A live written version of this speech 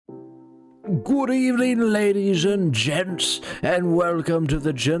Good evening, ladies and gents, and welcome to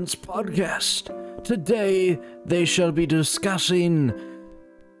the Gents podcast. Today, they shall be discussing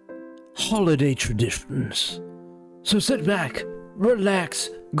holiday traditions. So sit back, relax,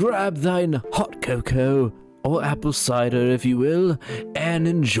 grab thine hot cocoa, or apple cider if you will, and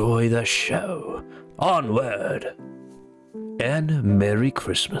enjoy the show. Onward! And Merry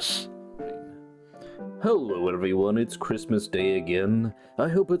Christmas. Hello everyone, it's Christmas Day again. I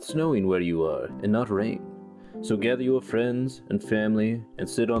hope it's snowing where you are, and not rain. So gather your friends and family, and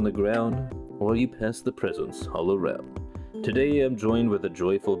sit on the ground, while you pass the presents all around. Today I'm joined with a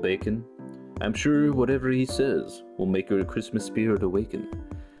joyful bacon. I'm sure whatever he says will make your Christmas spirit awaken.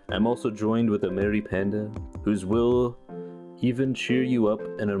 I'm also joined with a merry panda, whose will even cheer you up,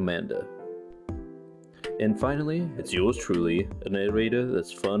 and Amanda. And finally, it's yours truly, a narrator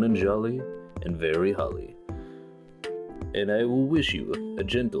that's fun and jolly, and very holly. And I will wish you a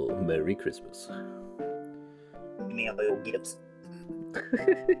gentle Merry Christmas. Give me a little gift.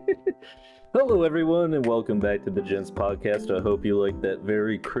 Hello everyone, and welcome back to the Gents podcast. I hope you like that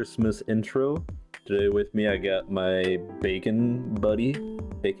very Christmas intro. Today with me I got my bacon buddy.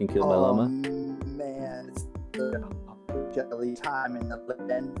 Bacon killed my llama. Man, it's the jelly time in the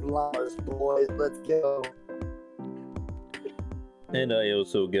land. Llamas, boys, let's go. And I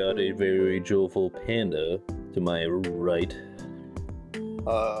also got a very joyful panda to my right.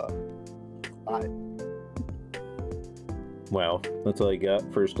 Hi. Wow, that's all I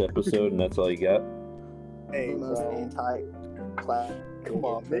got. First episode, and that's all you got. Hey, most anti-class. Come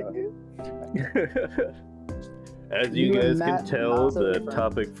on, man. As you guys can tell, the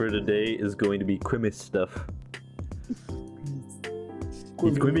topic for today is going to be Christmas stuff.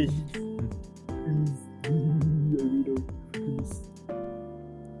 It's Christmas.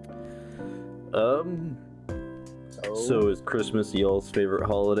 So is Christmas y'all's favorite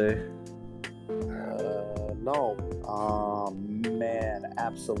holiday? No. Man,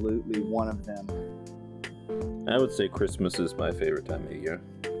 absolutely one of them. I would say Christmas is my favorite time of year.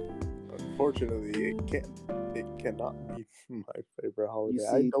 Unfortunately, it cannot be my favorite holiday.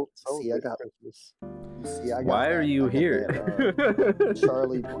 I don't celebrate Christmas. Why are you here?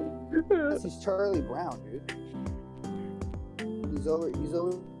 Charlie Brown. This is Charlie Brown, dude. He's over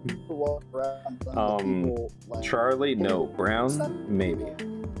walking around. People, like, Charlie, no. Brown, maybe.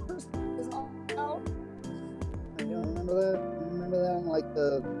 Remember that? Like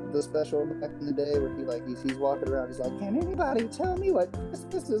the special back in the day where he's walking around. He's like, "Can anybody tell me what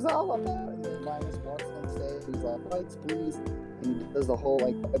Christmas is all about?" And then Linus walks on stage. He's like, "Lights, please." And he does the whole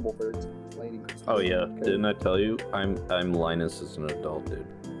Bible verse explaining Christmas. Oh yeah, didn't I tell you? I'm Linus as an adult, dude.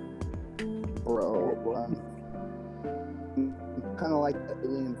 Bro, kind of like the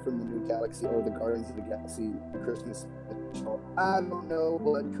alien from the New Galaxy or the Guardians of the Galaxy Christmas special. I don't know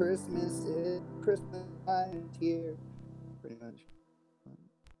what Christmas is. Christmas time is here. Pretty much.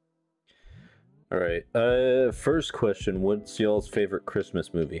 All right. First question: what's y'all's favorite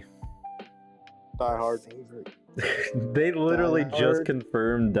Christmas movie? Die Hard. They literally just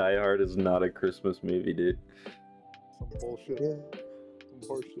confirmed Die Hard is not a Christmas movie, dude. Some bullshit. Yeah.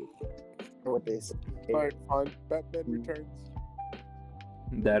 Some horseshit. What they say. Alright, fine. Batman Returns.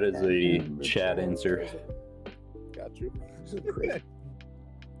 That is a chat answer. Got you.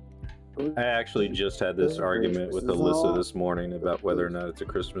 I actually just had this argument with Alyssa this morning about whether or not it's a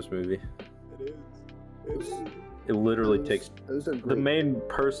Christmas movie. It is. It literally takes... The main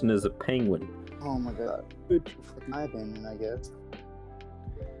person is a penguin. Oh my god. My opinion, I guess.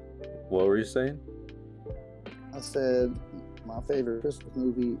 What were you saying? I said my favorite Christmas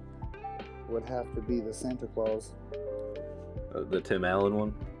movie would have to be the Santa Claus. The Tim Allen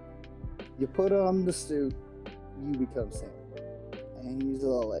one? You put on the suit, you become Santa. And he's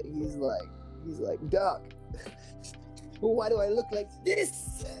like, "Doc, why do I look like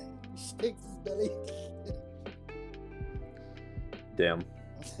this?" He shakes his belly. Damn.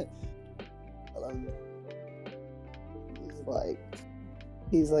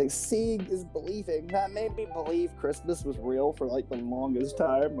 He's like, seeing is believing. That made me believe Christmas was real for like the longest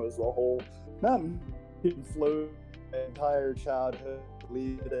time. Was the whole he flowed my entire childhood,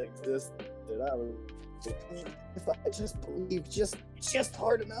 believed it existed. I was, if I just believed just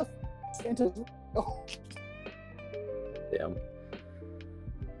hard enough, Santa's real. Damn.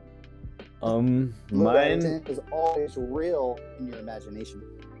 Mine Santa's always real in your imagination.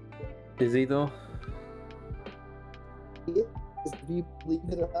 is he though? If you believe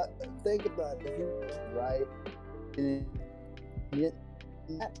it or not, think about it. If you're right, and in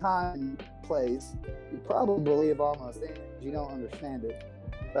that time and place, you probably believe almost anything. You don't understand it.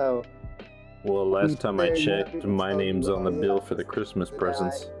 So Well, last time I checked, my name's on the bill for the Christmas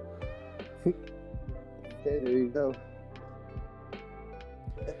presents. Okay, there you go.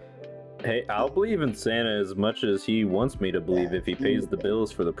 Hey, I'll believe in Santa as much as he wants me to believe if he pays the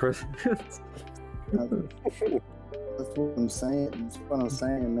bills for the presents. That's what I'm saying. That's what I'm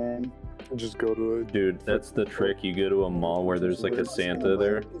saying, man. Just go to it. Dude, that's the trick. You go to a mall where there's like a Santa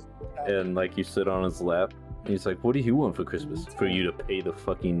there, and like you sit on his lap. And he's like, "What do you want for Christmas?" For you to pay the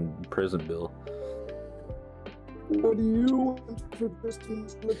fucking present bill. What do you want for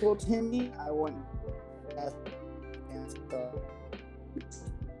Christmas, little Timmy? I want. Why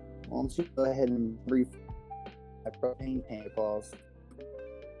don't you go ahead and brief my propane paintballs?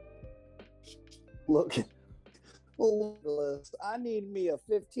 Look, I need me a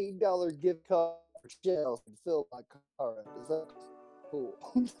 $15 gift card for shells and fill my car up. Is that cool?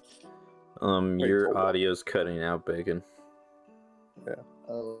 Your audio's cutting out, Bacon.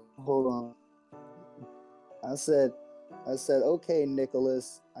 Hold on. I said, okay,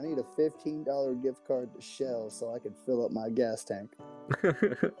 Nicholas, I need a $15 gift card to Shell so I can fill up my gas tank.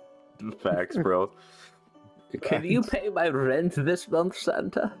 Facts, bro. Can you pay my rent this month,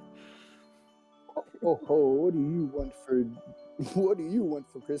 Santa? Oh, what do you want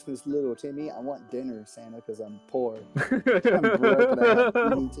for Christmas, little Timmy? I want dinner, Santa, because I'm poor. I'm broke and I have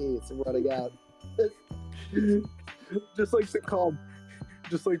DDT. It's running out. Just like the calm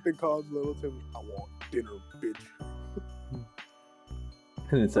little Timmy. I want dinner, bitch.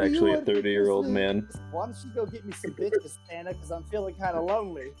 And it's actually a 30-year-old man. Why don't you go get me some bitches, Santa, because I'm feeling kind of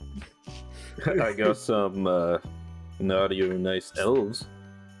lonely. I got some naughty or nice elves.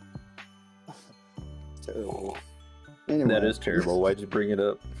 Terrible. Anyway. That is terrible. Why'd you bring it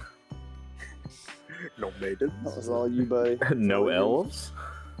up? No maidens. That was all you, buddy. No elves?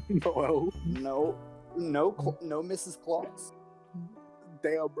 No elves. No Mrs. Claus.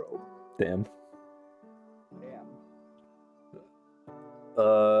 Damn, bro. Damn. Damn.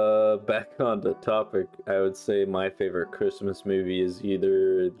 Back on the topic, I would say my favorite Christmas movie is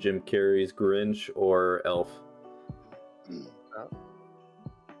either Jim Carrey's Grinch or Elf.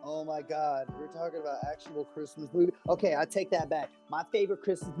 Oh my God, we're talking about actual Christmas movie. Okay, I take that back. My favorite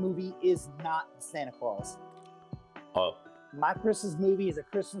Christmas movie is not Santa Claus. Oh. My Christmas movie is a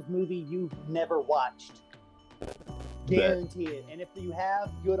Christmas movie you've never watched. Guarantee it. And if you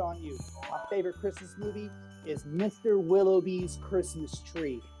have, good on you. My favorite Christmas movie is Mr. Willoughby's Christmas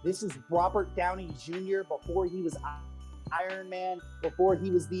Tree. This is Robert Downey Jr. before he was Iron Man, before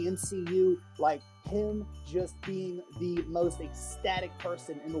he was the MCU, like him just being the most ecstatic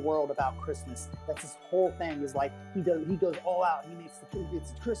person in the world about Christmas. That's his whole thing, is like he goes all out. He makes the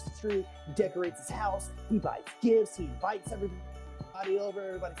Christmas tree, he decorates his house, he buys gifts, he invites everybody over.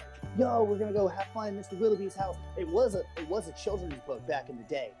 Everybody's like, yo, we're gonna go have fun at Mr. Willoughby's house. It was a children's book back in the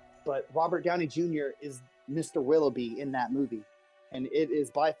day, but Robert Downey Jr. is Mr. Willoughby in that movie, and it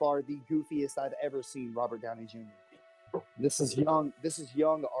is by far the goofiest I've ever seen Robert Downey Jr. This is young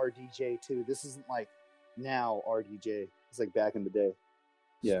RDJ too. This isn't like now RDJ. It's like back in the day.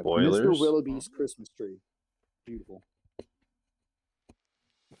 Yeah, Spoilers? Mr. Willoughby's Christmas Tree. Beautiful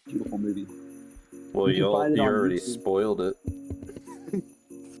movie. Well, You can you find it on already YouTube. spoiled it.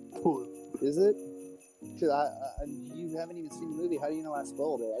 Is it? Because you haven't even seen the movie. How do you know I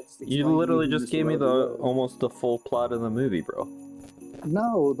spoiled it? I just You explained literally who just Mr. gave me Willoughby was. almost the full plot of the movie, bro.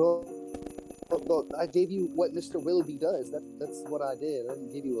 No, I gave you what Mr. Willoughby does. That's what I did. I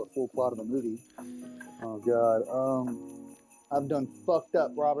didn't give you a full plot of the movie. Oh God. I've done fucked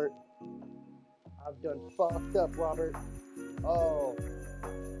up, Robert. Oh. I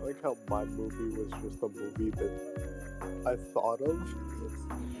like how my movie was just a movie that I thought of.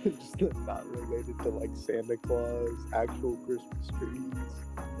 Just not related to like Santa Claus, actual Christmas trees.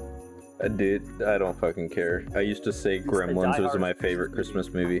 Dude, I don't fucking care. I used to say Gremlins was my favorite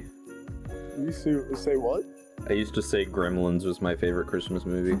Christmas movie. You say what? I used to say Gremlins was my favorite Christmas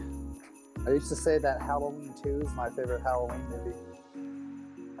movie. I used to say that Halloween 2 is my favorite Halloween movie.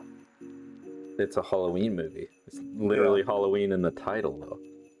 It's a Halloween movie. It's literally Halloween in the title, though.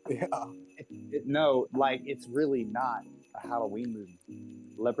 Yeah. No, like it's really not a Halloween movie.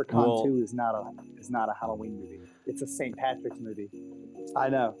 Leprechaun 2 is not a Halloween movie. It's a St. Patrick's movie. I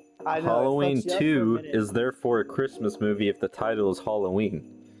know. Halloween It fucks you up for a 2 minute. is therefore a Christmas movie if the title is Halloween.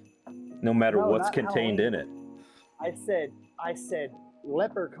 No matter No, what's not contained Halloween. in it. I said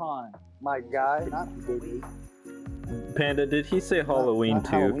Leprechaun, my guy, not Halloween. Panda, did he say Halloween not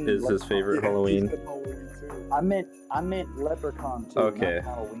 2 Halloween, is his Leprechaun. favorite Yeah, Halloween? he said Halloween too. I meant Leprechaun 2, Okay.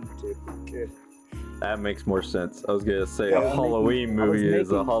 not Halloween 2. Okay. That makes more sense. I was gonna say Yeah, a Halloween movie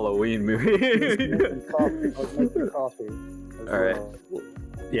is a Halloween I was movie. making coffee. as All right. well.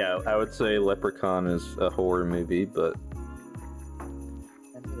 Yeah, I would say Leprechaun is a horror movie, but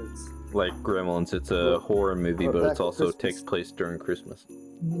it is. Like Gremlins, it's a horror movie, but Back it's to also Christmas. takes place during Christmas.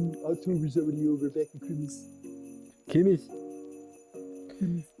 October's already over. Back to Christmas.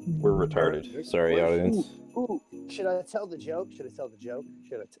 We're retarded. Sorry, audience. Ooh, should I tell the joke?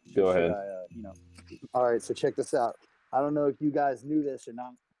 Go ahead. All right, so check this out. I don't know if you guys knew this or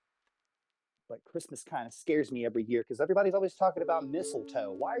not, but Christmas kind of scares me every year because everybody's always talking about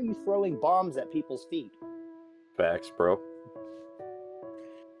mistletoe. Why are you throwing bombs at people's feet? Facts, bro.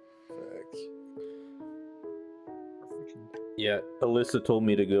 Yeah, Alyssa told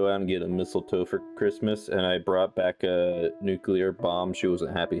me to go out and get a mistletoe for Christmas, and I brought back a nuclear bomb. She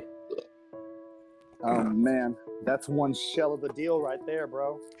wasn't happy. Oh man, that's one shell of a deal right there,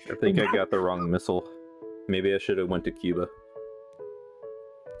 bro. I think I got the wrong missile. Maybe I should have went to Cuba.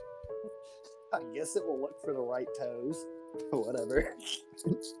 I guess it will look for the right toes. Whatever.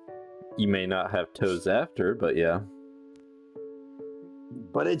 You may not have toes after, but yeah.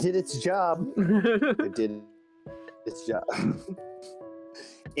 But it did its job. It did its job.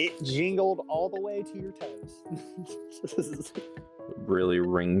 It jingled all the way to your toes. Really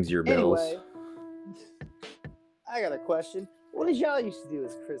rings your bells. Anyway, I got a question. What did y'all used to do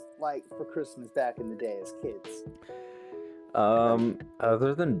as for Christmas back in the day as kids?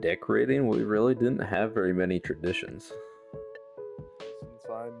 Other than decorating, we really didn't have very many traditions. Since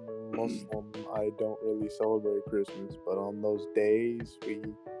I'm Muslim, I don't really celebrate Christmas, but on those days, we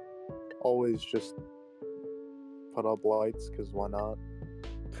always just put up lights, because why not?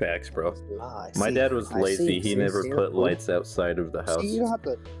 Facts, bro. I My see. dad was I lazy. see. He never put lights outside of the house. See, you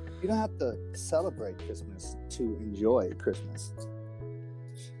don't have to celebrate Christmas to enjoy Christmas,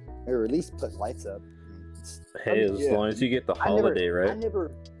 or at least put lights up. Hey, as long as you get the holiday, right? I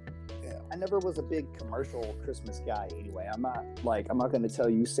never was a big commercial Christmas guy. Anyway, I'm not going to tell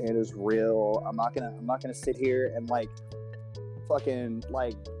you Santa's real. I'm not gonna sit here and fucking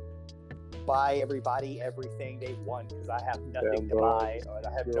buy everybody everything they want because I have nothing to buy, or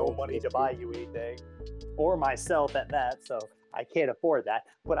I have no money to buy you anything, or myself at that. So I can't afford that,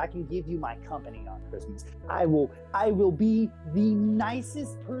 but I can give you my company on Christmas. I will be the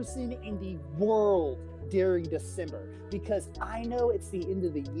nicest person in the world during December because I know it's the end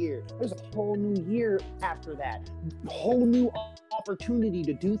of the year. There's a whole new year after that, whole new opportunity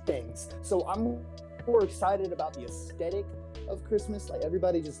to do things. So I'm more excited about the aesthetic of Christmas, like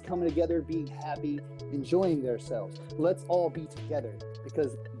everybody just coming together, being happy, enjoying themselves. Let's all be together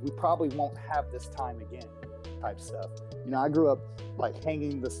because we probably won't have this time again type stuff. You know, I grew up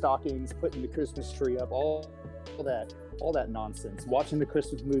hanging the stockings, putting the Christmas tree up, all that nonsense, watching the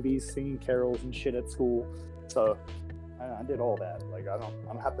Christmas movies, singing carols and shit at school. So I did all that. I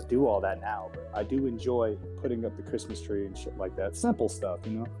don't have to do all that now, but I do enjoy putting up the Christmas tree and shit like that. Simple stuff,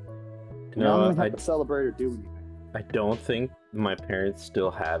 you know. No, I don't have to celebrate or do anything. I don't think my parents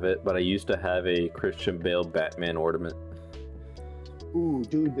still have it, but I used to have a Christian Bale Batman ornament. Ooh,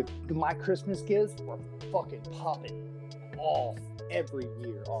 dude, my Christmas gifts were fucking popping off every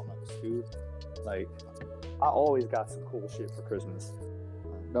year almost, dude. I always got some cool shit for Christmas.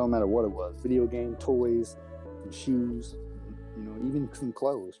 No matter what it was, video game, toys, and shoes, you know, even some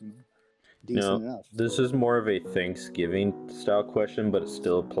clothes, you know. Decent enough. This is more of a Thanksgiving style question, but it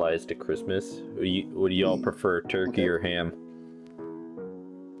still applies to Christmas. What do y'all prefer, turkey or ham?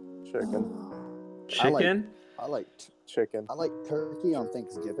 Chicken. Chicken? I like Chicken. I like turkey on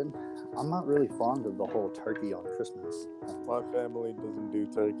Thanksgiving. I'm not really fond of the whole turkey on Christmas. My family doesn't do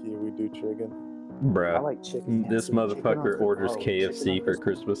turkey. We do chicken. Bruh. I like chicken. This Chicken on motherfucker orders chicken KFC on for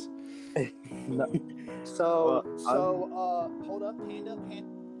Christmas. No. So hold up,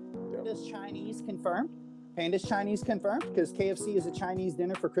 Panda's Chinese confirmed. Panda's Chinese confirmed because KFC is a Chinese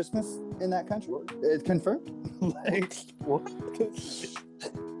dinner for Christmas in that country. It's confirmed. What?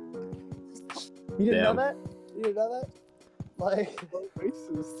 You didn't Damn. know that? You didn't know that?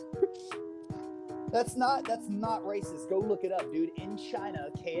 Racist. That's not racist. Go look it up, dude. In China,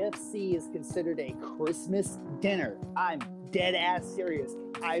 KFC is considered a Christmas dinner. I'm dead ass serious.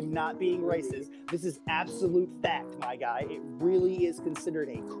 I'm not being racist. This is absolute fact, my guy. It really is considered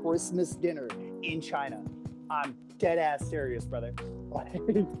a Christmas dinner in China. I'm dead ass serious, brother.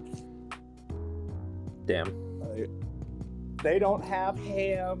 Damn. They don't have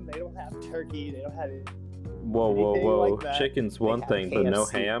ham. They don't have turkey. They don't have Whoa. like that. Chicken's They one have thing, but no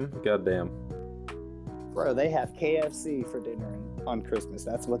KFC. ham? Goddamn. Bro, they have KFC for dinner on Christmas.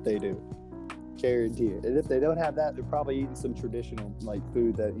 That's what they do. Guarantee it. And if they don't have that, they're probably eating some traditional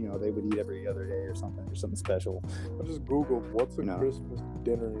food that they would eat every other day or something special. I just googled what's a No. Christmas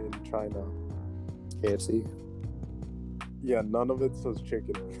dinner in China. KFC. Yeah, none of it says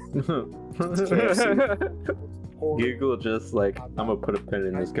chicken. KFC. popcorn. Google just like, I'm gonna put a pin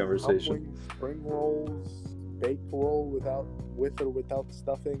in this conversation. Dumplings, spring rolls, baked roll with or without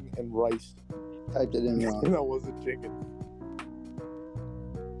stuffing, and rice. Typed it in wrong. That wasn't chicken.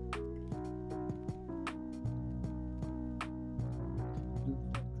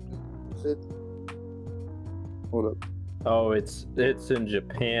 Is it? Hold up. Oh, it's in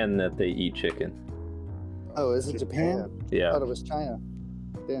Japan that they eat chicken. Oh, is it Japan? I Yeah. thought it was China.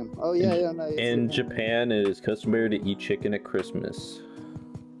 Damn. Oh yeah, yeah. No, it's In Japan, it is customary to eat chicken at Christmas.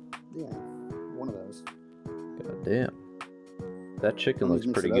 Yeah, one of those. God damn. That chicken Let me looks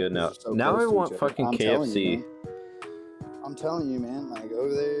mix pretty it up good now. 'cause they're so Now I close to want each other. fucking I'm telling KFC. you, man. I'm telling you, man. Like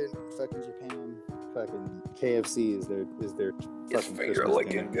over there in fucking Japan, fucking KFC is their fucking Christmas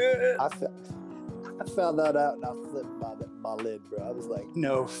dinner. good. I found that out and I flipped my lid, bro. I was like,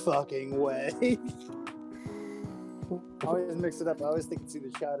 no fucking way. I always mix it up. I always think it's either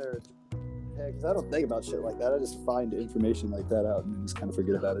cheddar or because I don't think about shit like that. I just find information like that out and then just kind of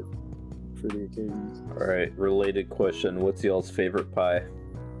forget about it for the occasion. Alright, related question. What's y'all's favorite pie?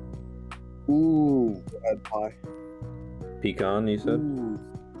 Ooh. Red pie. Pecan, you said? Ooh.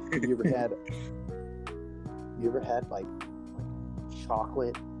 You ever had like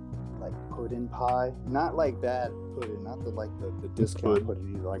chocolate like pudding pie? Not like bad pudding, not the discount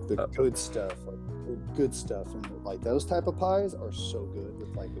pudding either, like the good stuff, like the good stuff, and like those type of pies are so good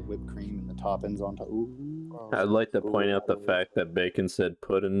with like the whipped cream and the toppings on top. Ooh. I'd like to point out the fact that Bacon said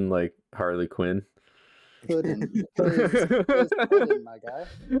pudding like Harley Quinn. Pudding. It's pudding, my guy.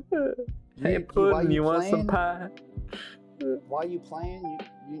 Hey, pudding, you want some pie? While you playing,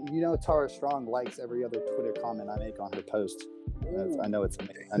 you know Tara Strong likes every other Twitter comment I make on her post. I know it's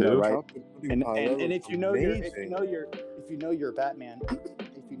amazing. I know, Who? right? Chocolate pudding And, pie, and, that and looks if you know amazing. you're Batman,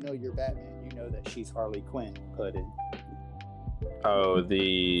 you know that she's Harley Quinn. Pudding. Oh,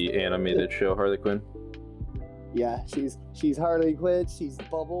 the animated show Harley Quinn? Yeah, she's Harley Quinn. She's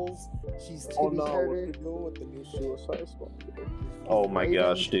Bubbles. She's Titty Oh no, what Turner. they're doing with the new Suicide Squad? Oh my Raven.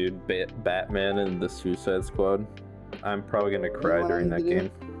 gosh, dude. Batman and the Suicide Squad. I'm probably gonna cry know what during I that need to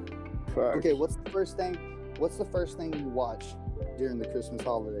game. Okay, what's the first thing you watch during the Christmas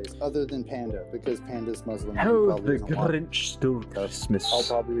holidays, other than Panda? Because Panda's Muslim. and he How probably the doesn't watch. Grinch stole Christmas. I'll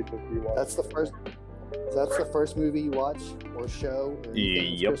probably just rewatch. That's the first. That's the first movie you watch or show. Or anything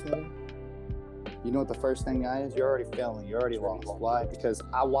that's Yep. Christmas? You know what the first thing is? You're already failing. You're already lost. Why? Because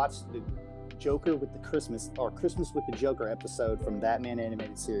I watched the Joker with the Christmas with the Joker episode from Batman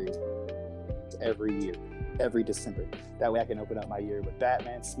animated series every year, every December. That way I can open up my year with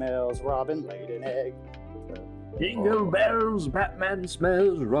Batman smells, Robin laid an egg. Jingle bells, Batman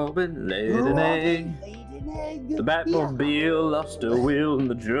smells, Robin laid an egg. The Batmobile lost a wheel and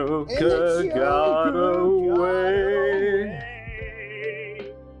the Joker got away.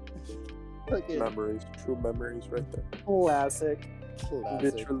 Fucking Memories, true memories, right there. classic.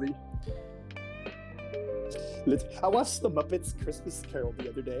 Literally. I watched the Muppets Christmas Carol the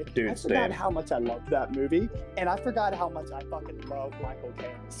other day. Dude, I forgot same. how much I loved that movie, and I forgot how much I fucking love Michael Caine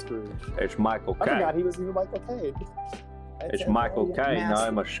as Scrooge. It's Michael I forgot Caine. he was even Michael Caine. It's Michael Caine.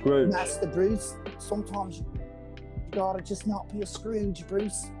 I'm a Scrooge. Master Bruce, sometimes you gotta just not be a Scrooge,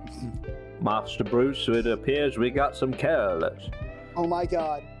 Bruce. Master Bruce, it appears we got some careless. Oh my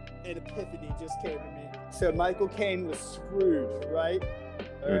god, an epiphany just came to me. So Michael Caine was Scrooge, right?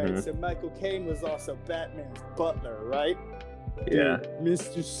 Alright, Mhm. so Michael Caine was also Batman's butler, right? Yeah, Dude,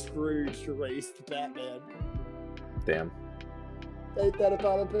 Mr. Scrooge raced Batman. damn. Ain't that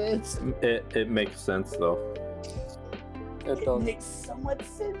about a bitch? It makes sense though. It It does. makes so much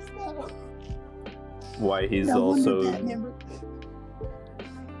sense now. Why he's No wonder also Batman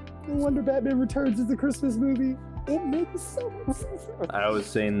No wonder Batman Returns is a Christmas movie. It makes so much sense. I was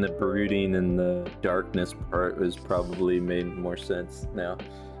saying the brooding and the darkness part was probably made more sense now.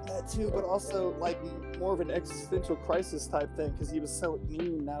 That too, but also like more of an existential crisis type thing because he was so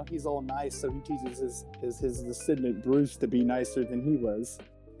mean. Now he's all nice, so he teaches his descendant Bruce to be nicer than he was.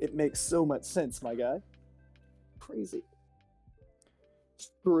 It makes so much sense, my guy. Crazy.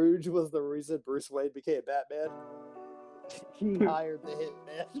 Scrooge was the reason Bruce Wayne became Batman. He hired the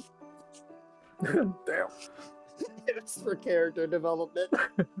hitman. Damn. It's for character development.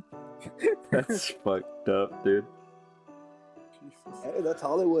 That's fucked up, dude. Jesus. Hey, that's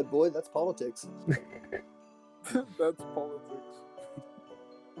Hollywood, boy. That's politics. That's politics.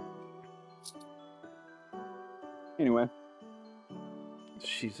 Anyway,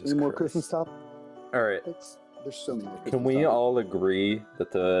 Jesus any more Christ. Christmas topics? All right. There's so many. Christmas Can we topics. all agree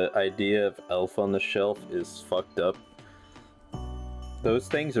that the idea of Elf on the Shelf is fucked up? Those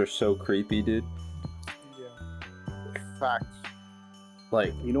things are so creepy, dude. Yeah. Facts.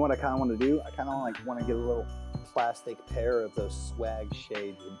 Like, You know what I kind of want to do? I kind of want to get a little plastic pair of those swag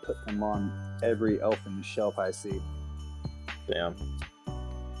shades and put them on every elf in the shelf I see. Damn.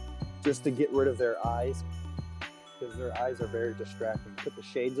 Just to get rid of their eyes, because their eyes are very distracting. Put the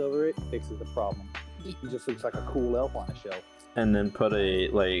shades over it, fixes the problem. He just looks like a cool elf on a shelf. And then put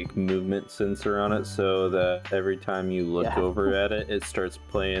a movement sensor on it so that every time you look over at it, it starts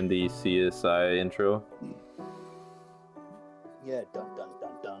playing the CSI intro. Yeah, dun dun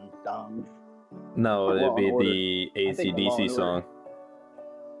dun dun dun. No, it'd be the AC/DC song.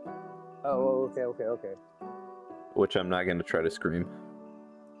 Oh, okay. Which I'm not going to try to scream.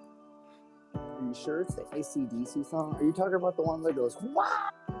 Are you sure it's the AC/DC song? Are you talking about the one that goes, wow?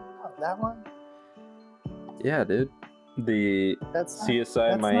 That one? Yeah, dude. The That's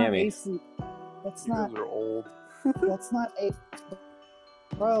CSI Miami. That's You not. guys are old. That's not a.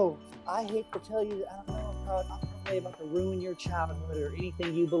 Bro, I hate to tell you, I don't know, bro. I'm not really about to ruin your childhood or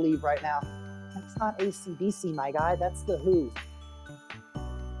anything you believe right now. That's not AC/DC, my guy. That's the Who.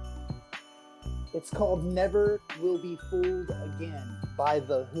 It's called "Never Will Be Fooled Again" by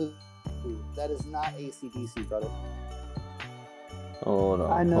the Who. That is not AC/DC, brother. Hold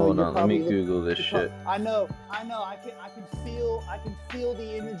on, I know, hold you're on. Let me probably Google this shit. I know. I can feel the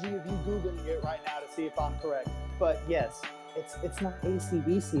energy of you googling it right now to see if I'm correct. But yes, it's not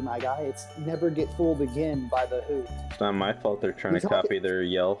AC/DC, my guy. It's "Never Get Fooled Again" by the Who. It's not my fault they're trying to copy their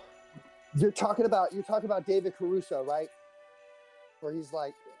yell. You're talking about David Caruso, right? Where he's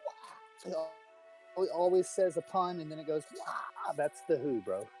like, wow. He always says a pun and then it goes, wow. That's the Who,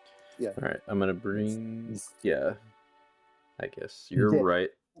 bro. Yeah. All right, I'm gonna bring. Yeah, I guess you're right.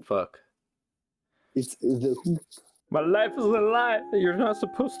 Fuck. It's the Who. My life is a lie. You're not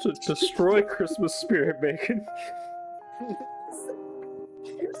supposed to destroy Christmas spirit, Bacon.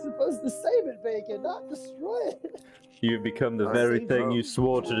 You're supposed to save it, Bacon, not destroy it. You've become the very thing you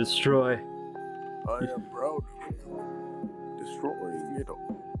swore to destroy. I am proud of you. Destroying it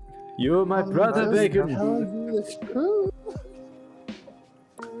all. You're my brother, Bacon. It's true.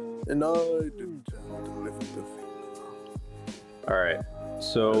 And I didn't have to lift the finger. Alright,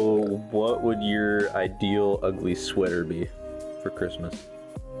 so what would your ideal ugly sweater be for Christmas?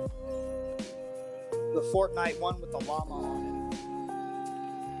 The Fortnite one with the llama on it.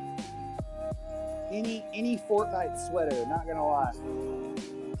 Any Fortnite sweater, not gonna lie.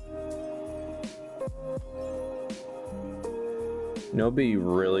 You know, it'd be a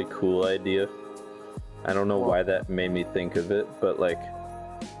really cool idea. I don't know why that made me think of it, but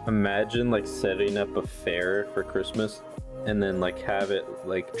imagine setting up a fair for Christmas and then have it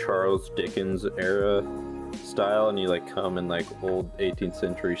Charles Dickens era style, and you come in old 18th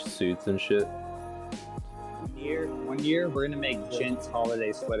century suits and shit. One year we're gonna make Gents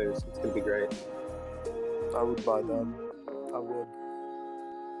holiday sweaters. It's gonna be great. I would buy them. I would.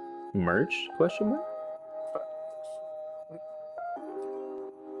 Merch? Question mark?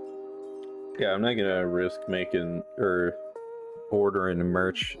 Yeah, I'm not gonna risk making or ordering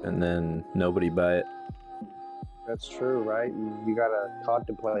merch and then nobody buy it. That's true, right? You gotta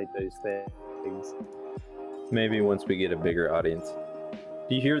contemplate those things. Maybe once we get a bigger audience.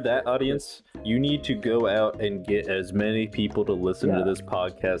 Do you hear that, audience? You need to go out and get as many people to listen to this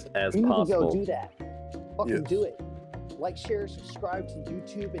podcast as you possible. You need to go do that. Fucking do it. Like, share, subscribe to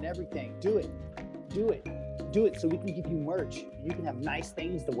YouTube and everything. Do it. Do it. Do it so we can give you merch. You can have nice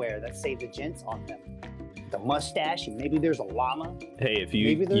things to wear that say the Gents on them. The mustache, and maybe there's a llama. Hey, if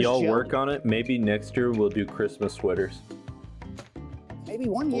y'all work on it, maybe next year we'll do Christmas sweaters. Maybe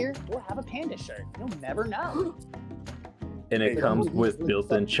one year we'll have a panda shirt. You'll never know. And it comes with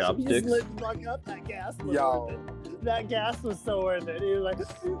built-in chopsticks. He just lit up. That gas was worth it. That gas was so worth it. He was like,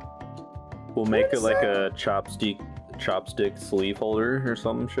 we'll make it like a chopstick sleeve holder or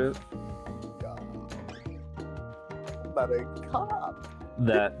some shit. About a cop.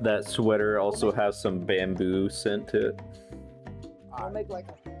 That sweater also has some bamboo scent to it. We'll make like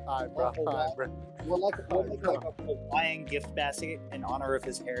We'll make like a Hawaiian gift basket in honor of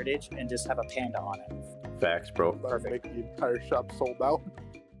his heritage and just have a panda on it. Facts, bro. Perfect. Make the entire shop sold out.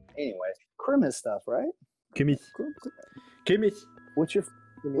 Anyway, Christmas stuff, right? Kimmy. What's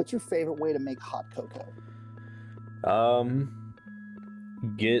your favorite way to make hot cocoa?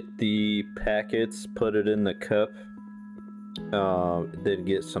 Get the packets, put it in the cup. Then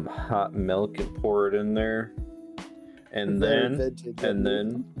get some hot milk and pour it in there, and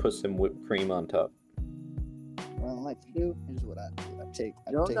then put some whipped cream on top. What I like to do, here's what I do. You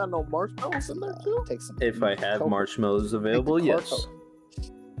don't got no marshmallows in there too? If I have marshmallows available, yes.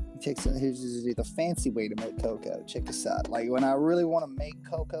 Here's the fancy way to make cocoa. Check this out. Like when I really want to make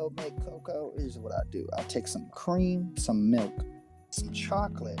cocoa, here's what I do. I'll take some cream, some milk, some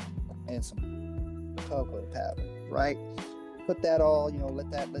chocolate, and some cocoa powder, right? Put that all, let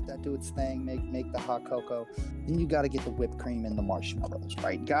that do its thing. Make the hot cocoa. Then you got to get the whipped cream and the marshmallows,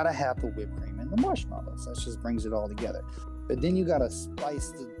 right? Got to have the whipped cream and the marshmallows. That just brings it all together. But then you got to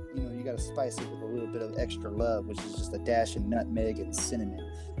spice it with a little bit of extra love, which is just a dash of nutmeg and cinnamon.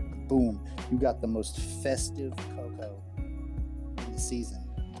 Boom, you got the most festive cocoa in the season.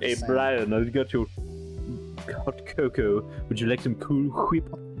 Hey Brian, I've got your hot cocoa. Would you like some Cool Whip?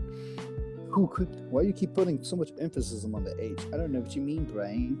 Cool Whip. Why you keep putting so much emphasis on the H? I don't know what you mean,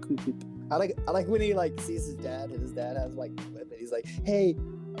 Brian. Cool Whip. I like when he sees his dad, and his dad has whip, and he's like, "Hey,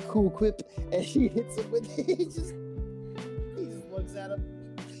 Cool Whip," and he hits him with it. He just looks at him.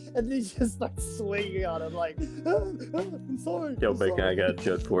 And then he just starts swinging on him I'm sorry. Yo, Bacon, I got a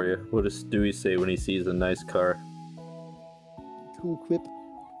joke for you. What does Stewie say when he sees a nice car? Cool Whip.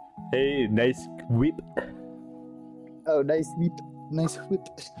 Hey, nice whip. Oh, nice whip. Nice whip.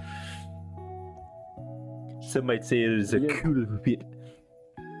 Some might say it is a cool whip.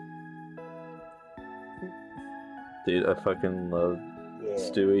 Dude, I fucking love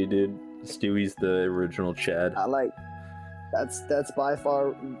Stewie, dude. Stewie's the original Chad. That's by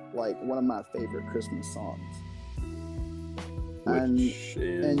far one of my favorite Christmas songs. And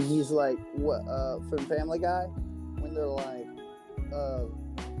he's like, what from Family Guy, when they're like,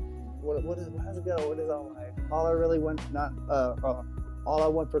 how's it go? What is all I really want, not all I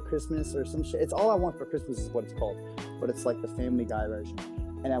want for Christmas or some shit. It's All I Want for Christmas is what it's called, but it's like the Family Guy version.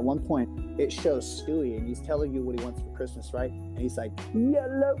 And at one point, it shows Stewie, and he's telling you what he wants for Christmas, right? And he's like,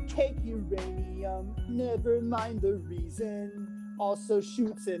 yellow cake uranium, never mind the reason. Also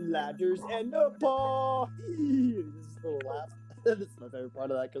shoots and ladders and a ball. This little laugh. That's my favorite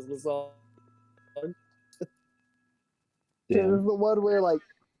part of that Christmas song. There's the one where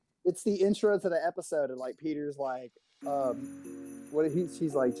it's the intro to the episode, and Peter's like,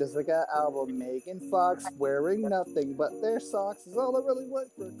 he's like, Jessica Alba, Megan Fox wearing nothing but their socks is all I really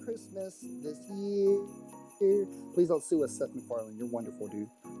want for Christmas this year. Please don't sue us, Seth MacFarlane. You're wonderful, dude.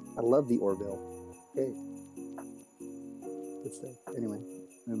 I love the Orville. Okay. Good stuff. Anyway,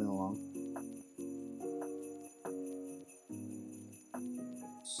 moving along.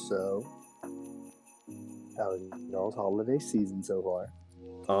 So, how is y'all's holiday season so far?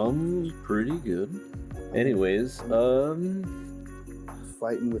 Pretty good. Anyways,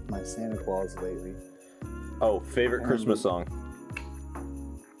 fighting with my Santa Claus lately. Oh, favorite Christmas song.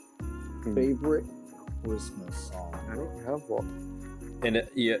 Favorite Christmas song. I don't have one. And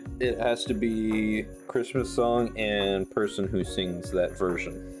it has to be Christmas song and person who sings that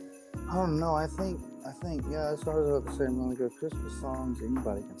version. I don't know. I think yeah. As far as I was saying, really good Christmas songs.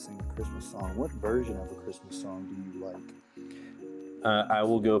 Anybody can sing a Christmas song. What version of a Christmas song do you like? I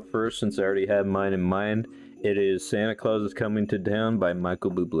will go first since I already have mine in mind. It is Santa Claus is Coming to Town by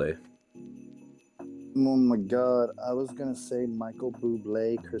Michael Bublé. Oh my god, I was gonna say Michael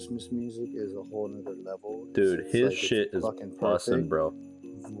Bublé Christmas music is a whole nother level. Dude, his shit is awesome, bro.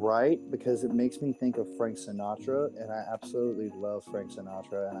 Right? Because it makes me think of Frank Sinatra, and I absolutely love Frank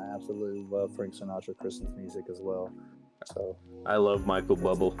Sinatra, and I absolutely love Frank Sinatra Christmas music as well. So I love Michael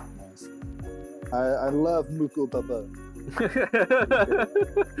Bubble. Nice. I love Michael Bubble.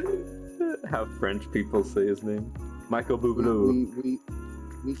 How French people say his name. Michael Bublé.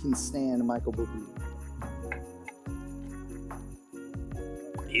 We can stand Michael Bublé.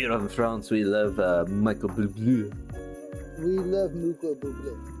 Here in France, we love Michael Bublé. We love Michael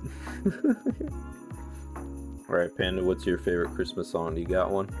Bublé. Alright, Panda, what's your favorite Christmas song? You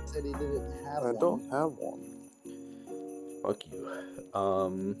got one? Said he didn't have I one. don't have one. Fuck you.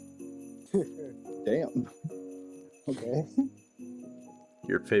 Damn. Okay.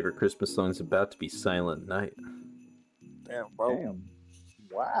 Your favorite Christmas song is about to be Silent Night. Damn, bro. Damn.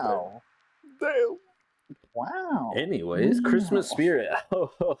 Wow. Damn. Wow. Anyways, Christmas spirit.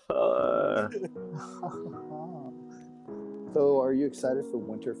 So, are you excited for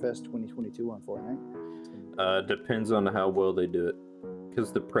Winterfest 2022 on Fortnite? Depends on how well they do it.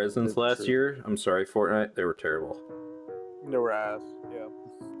 Because the presents last year, I'm sorry, Fortnite, they were terrible. They were ass, yeah.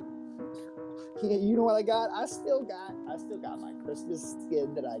 You know what I got? I still got my Christmas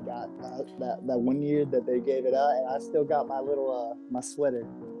skin that I got that one year that they gave it out, and I still got my little my sweater.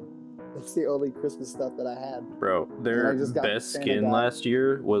 That's the only Christmas stuff that I had. Bro, their best skin last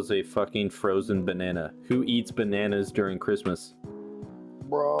year was a fucking frozen banana. Who eats bananas during Christmas?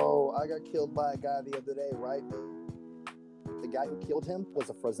 Bro, I got killed by a guy the other day, right? The guy who killed him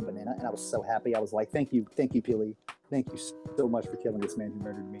was a frozen banana, and I was so happy. I was like, thank you, Peely. Thank you so much for killing this man who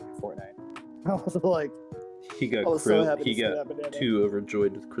murdered me in Fortnite. I was like... He got too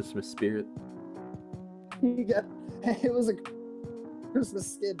overjoyed with Christmas spirit. It was a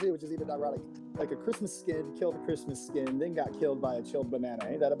Christmas skin too, which is even ironic. Like a Christmas skin killed a Christmas skin, then got killed by a chilled banana.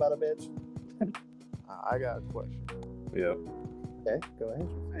 Ain't that about a bitch? I got a question. Yeah. Okay, go ahead.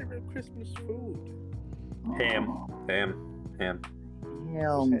 Favorite Christmas food? Ham. Ham.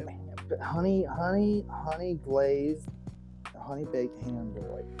 Honey glazed, honey baked ham are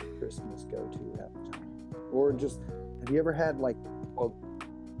like Christmas go-to half the time. Or just, have you ever had like a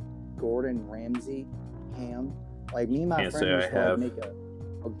Gordon Ramsay ham? Like me and my Can't friend say I used to have. make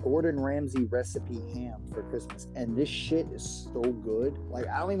a Gordon Ramsay recipe ham for Christmas, and this shit is so good. Like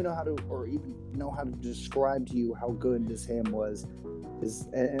I don't even know how to, or even know how to describe to you how good this ham was.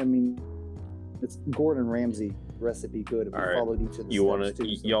 I mean, it's Gordon Ramsay recipe good. If we All right. followed each of the You want steps, to?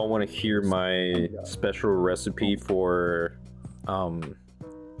 too, so- Y'all want to hear my special recipe for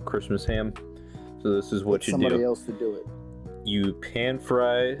Christmas ham? So this is what Get you somebody do. else to do it. You pan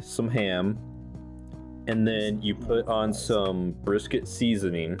fry some ham, and then you put on some brisket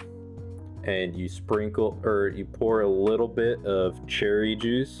seasoning, and you sprinkle or you pour a little bit of cherry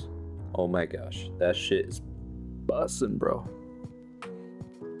juice. Oh my gosh, that shit is bussin', bro.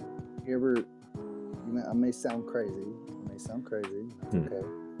 You ever? I may sound crazy. That's okay.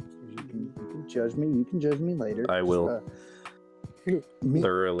 You can judge me. You can judge me later. I will.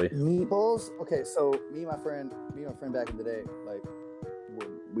 Thoroughly. Meatballs. Okay, so me and my friend back in the day, like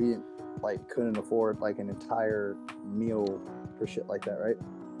we like couldn't afford like an entire meal for shit like that, right?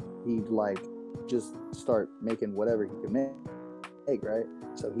 He'd like just start making whatever he could make, right?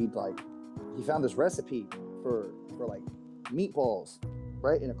 So he found this recipe for like meatballs,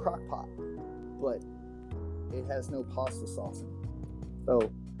 right, in a crock pot, but it has no pasta sauce in it.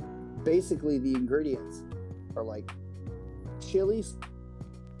 So basically the ingredients are like chili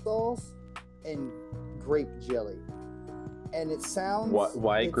sauce and grape jelly, and it sounds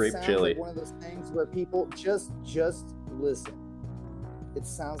why grape jelly? Like one of those things where people just listen. It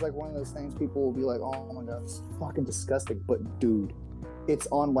sounds like one of those things people will be like, "Oh my god, it's fucking disgusting," but dude, it's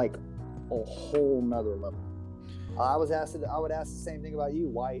on like a whole nother level. I would ask the same thing about you.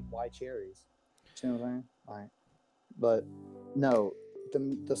 Why cherries? You know what I'm saying? All right, but no,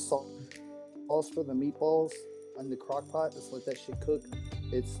 the sauce for the meatballs in the crock pot, just let that shit cook.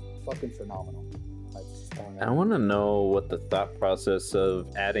 It's fucking phenomenal. I want to know what the thought process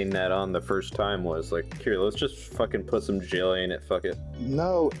of adding that on the first time was. Like, here, let's just fucking put some jelly in it. Fuck it.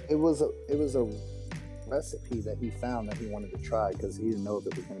 No, it was a recipe that he found that he wanted to try because he didn't know if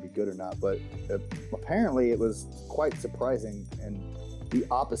it was going to be good or not. But apparently, it was quite surprising and the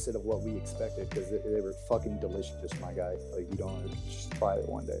opposite of what we expected because they were fucking delicious, my guy. Like, you don't just try it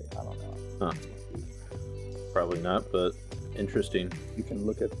one day. I don't know. Huh. Probably not, but interesting. You can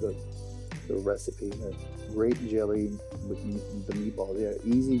look at the recipe, the grape jelly with the meatballs. Yeah,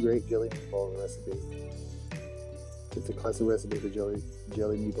 easy grape jelly meatball recipe. It's a classic recipe for jelly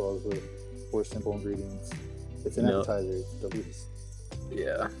meatballs with 4 simple ingredients. It's an appetizer. It's delicious.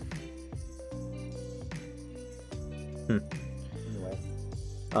 Yeah. Anyway.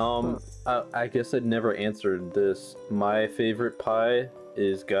 I guess I'd never answered this. My favorite pie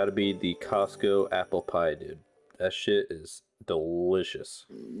is gotta be the Costco apple pie, dude. That shit is delicious.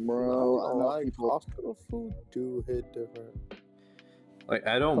 Bro, I know like people. Costco food do hit different. Like,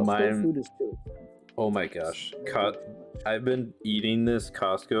 I don't Costco mind. food is too. Oh my gosh. I've been eating this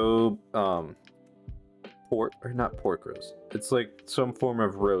Costco not pork roast. It's like some form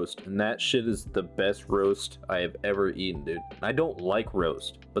of roast, and that shit is the best roast I have ever eaten, dude. I don't like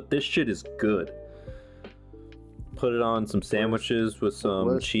roast, but this shit is good. Put it on some sandwiches with some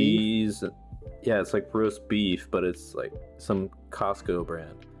roast cheese. Yeah, it's like roast beef, but it's like some Costco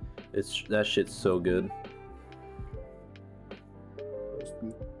brand. That shit's so good.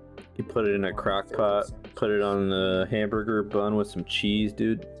 You put it in a crock pot, put it on a hamburger bun with some cheese,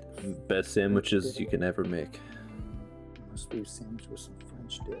 dude. Best sandwiches you can ever make. Roast beef sandwich with some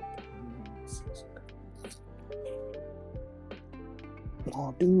French dip.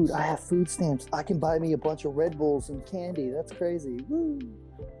 Oh, dude, I have food stamps. I can buy me a bunch of Red Bulls and candy. That's crazy. Woo!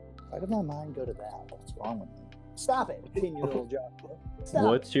 Why did my mind go to that? What's wrong with me? Stop it, 10-year-old Joshua. Stop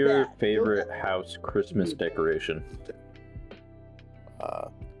What's your that. favorite house Christmas decoration?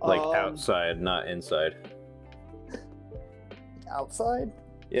 Like outside, not inside. Outside?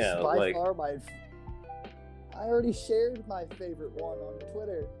 Yeah, By like far I already shared my favorite one on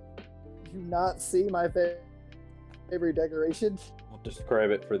Twitter. Do you not see my favorite decoration? I'll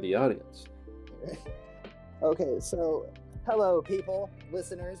describe it for the audience. Okay, so hello people,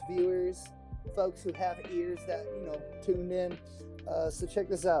 listeners, viewers, folks who have ears that, tuned in. So check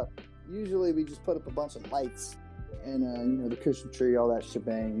this out. Usually we just put up a bunch of lights and, the Christmas tree, all that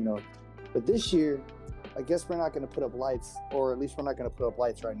shebang, But this year I guess we're not going to put up lights, or at least we're not going to put up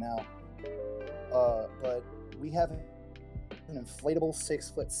lights right now. But we have an inflatable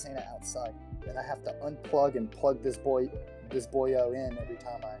 6-foot Santa outside, and I have to unplug and plug this boyo in every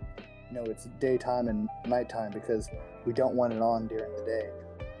time it's daytime and nighttime, because we don't want it on during the day,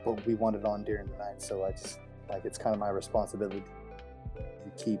 but we want it on during the night. So I just it's kind of my responsibility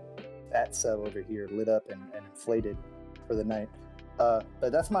to keep that sub over here lit up and inflated for the night. But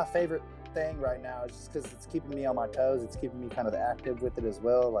that's my favorite thing right now, is just because it's keeping me on my toes. It's keeping me kind of active with it as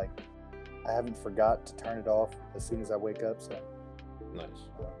well. Like, I haven't forgot to turn it off as soon as I wake up. So Nice.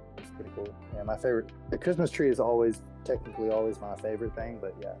 it's pretty cool. Yeah, the Christmas tree is technically always my favorite thing.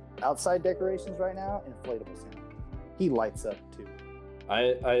 But yeah, outside decorations right now, inflatable Santa. He lights up too.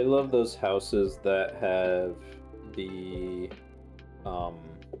 I love those houses that have the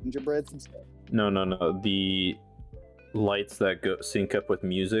Gingerbreads and stuff. No, the lights that go sync up with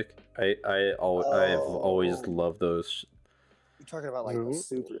music. I've always loved those. You're talking about like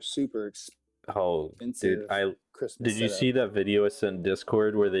the super expensive Oh, dude, Christmas did you setup. see that video I sent in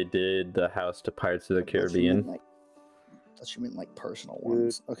Discord where they did the house to Pirates of the Caribbean? I thought you meant like personal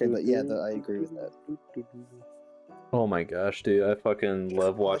ones. Okay, but yeah, I agree with that. Oh my gosh, dude, I fucking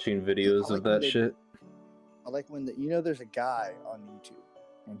love watching videos of that shit. I like when there's a guy on YouTube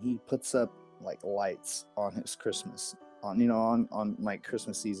and he puts up like lights on his Christmas on like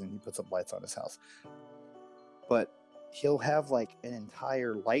Christmas season. He puts up lights on his house, but he'll have like an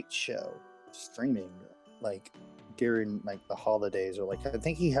entire light show streaming like during like the holidays, or like I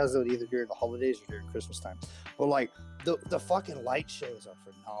think he has it either during the holidays or during Christmas time. But like the fucking light shows are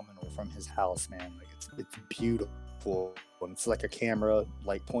phenomenal from his house, man. Like it's beautiful. And it's like a camera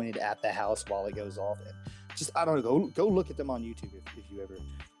like pointed at the house while it goes off. And just I don't know, go look at them on YouTube if you ever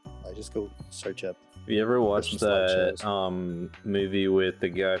just go search up. Have you ever watched Christmas light that shows. movie with the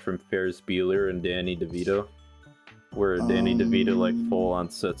guy from Ferris Bueller and Danny DeVito? Where Danny DeVito like full on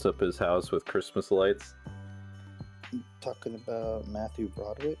sets up his house with Christmas lights. Talking about Matthew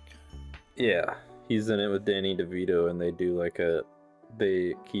Broderick? Yeah, he's in it with Danny DeVito, and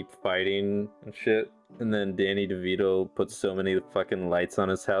they keep fighting and shit, and then Danny DeVito puts so many fucking lights on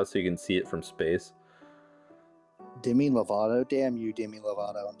his house so you can see it from space. Demi Lovato? Damn you, Demi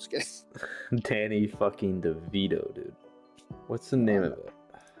Lovato. I'm just kidding. Danny fucking DeVito, dude. What's the name of it?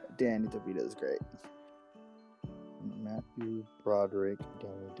 Danny DeVito is great. Matthew Broderick,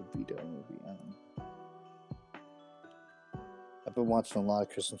 Danny DeVito movie. I've been watching a lot of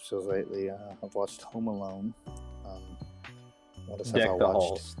Christmas shows lately. I've watched Home Alone. What else have I Deck the watched?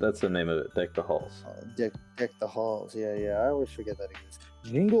 Halls. That's the name of it. Deck the Halls. Deck the Halls. Yeah. I always forget that exists.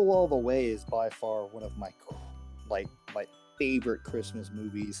 Jingle All the Way is by far one of my my favorite Christmas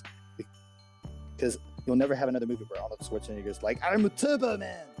movies, because you'll never have another movie where Arnold Schwarzenegger goes like, "I'm a Turbo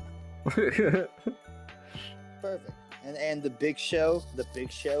Man." Perfect. And the Big Show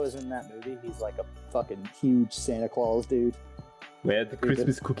is in that movie. He's like a fucking huge Santa Claus dude. Where are the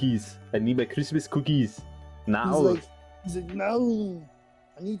Christmas cookies? I need my Christmas cookies now. He's like, no,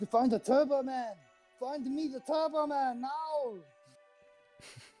 I need to find the Turbo Man. Find me the Turbo Man now.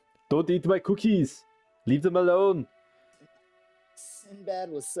 Don't eat my cookies. Leave them alone. Sinbad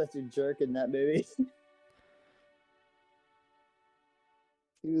was such a jerk in that movie.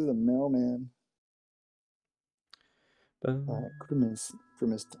 He was a mailman. All right, Christmas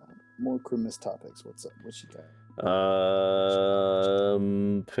time. More Christmas topics. What's up? What you got?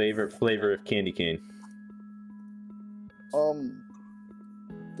 Favorite flavor of candy cane?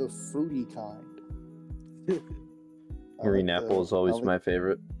 The fruity kind. Green apple is always my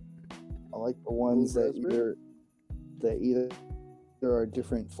favorite. I like the ones that either there are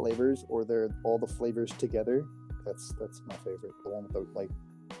different flavors or they're all the flavors together. That's my favorite. The one with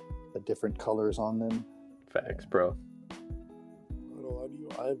the different colors on them. Facts, bro. I don't lie to you,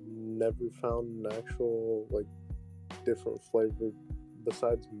 I've never found an actual different flavor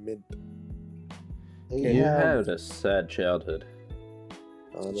besides mint. You had a sad childhood.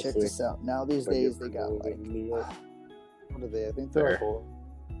 Honestly, check this out. Now these days they got what are they? I think they're called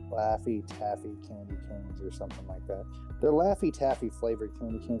Laffy Taffy candy canes or something like that. They're Laffy Taffy flavored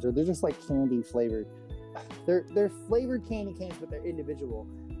candy canes, or they're just like candy flavored. They're flavored candy canes, but they're individual.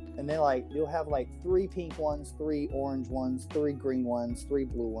 And then you'll have 3 pink ones, 3 orange ones, 3 green ones, 3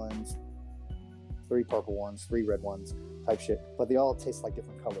 blue ones, 3 purple ones, 3 red ones, type shit. But they all taste like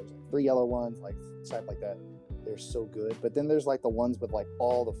different colors. 3 yellow ones, type like that. They're so good. But then there's the ones with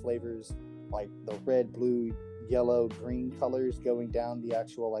all the flavors, the red, blue, yellow, green colors going down the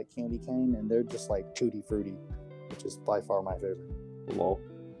actual candy cane, and they're just tutti frutti, which is by far my favorite. Lol.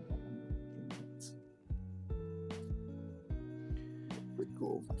 Pretty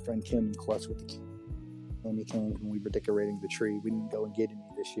cool. My friend came in clutch with the candy canes when we were decorating the tree. We didn't go and get any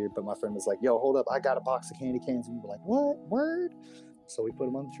this year, but my friend was like, "Yo, hold up, I got a box of candy canes." And we were like, "What? Word?" So we put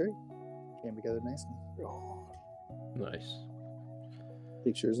them on the tree. Came together nicely. Nice.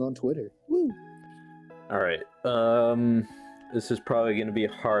 Pictures on Twitter. Woo! All right. This is probably going to be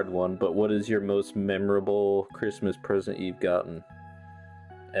a hard one, but what is your most memorable Christmas present you've gotten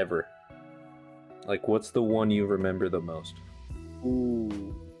ever? Like, what's the one you remember the most? Ooh.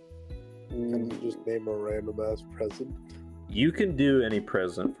 Can you just name a random ass present? You can do any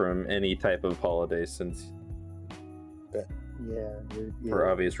present from any type of holiday since for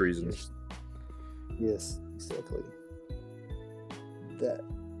obvious reasons. Yes, exactly. That.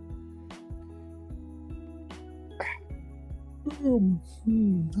 That's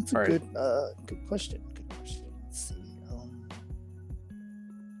a All good, right. good question. Good question. Let's see.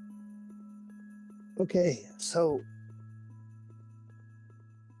 Okay, so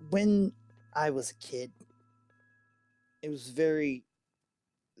when I was a kid, it was very,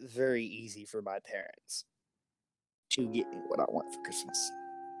 very easy for my parents to get me what I want for Christmas.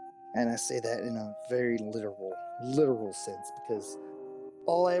 And I say that in a very literal sense, because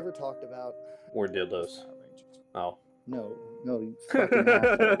all I ever talked about Or dildos. Power Rangers. Oh. No, you fucking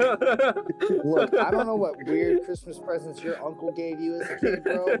asshole. Look, I don't know what weird Christmas presents your uncle gave you as a kid,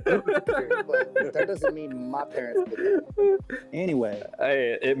 bro, but that doesn't mean my parents did that. Anyway.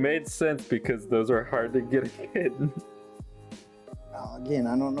 It made sense because those are hard to get a kid. Again,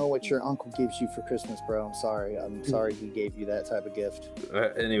 I don't know what your uncle gives you for Christmas, bro. I'm sorry he gave you that type of gift.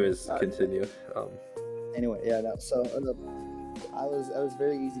 Anyways, continue. Anyway, yeah, no, so I was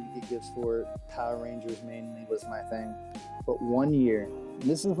very easy to get gifts for. Power Rangers mainly was my thing. But one year, and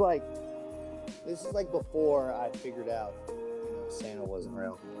this is like before I figured out, Santa wasn't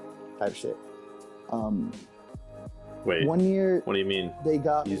real type shit. Wait. One year. What do you mean? They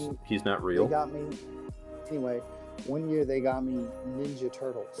got me. He's not real. They got me. Anyway, one year they got me Ninja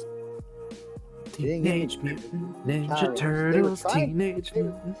Turtles. Teenage Mutant Ninja Turtles. Teenage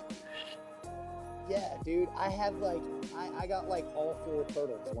Mutant. Yeah, dude, I got like all 4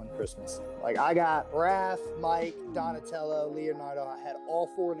 turtles one Christmas. Like I got Raph, Mike, Donatello, Leonardo. I had all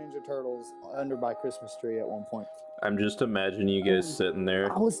 4 Ninja Turtles under my Christmas tree at one point. I'm just imagining you guys sitting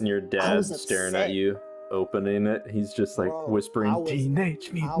there and your dad staring at you, opening it. He's just like whispering,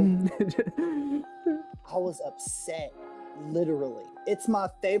 Teenage Mutant. I was upset, literally. It's my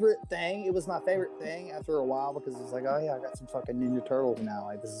favorite thing. It was my favorite thing after a while because it's like, oh yeah, I got some fucking Ninja Turtles now.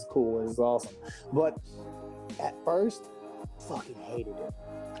 Like, this is cool. This is awesome. But at first, fucking hated it.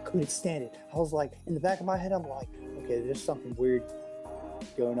 I couldn't stand it. I was like, in the back of my head, I'm like, okay, there's something weird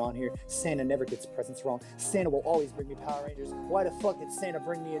going on here. Santa never gets presents wrong. Santa will always bring me Power Rangers. Why the fuck did Santa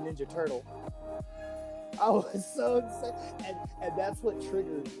bring me a Ninja Turtle? I was so upset. And that's what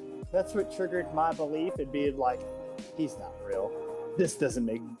triggered my belief in being like, he's not real. This doesn't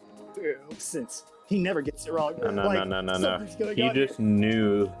make sense. He never gets it wrong. No. He just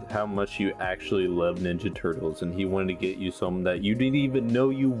knew how much you actually love Ninja Turtles, and he wanted to get you some that you didn't even know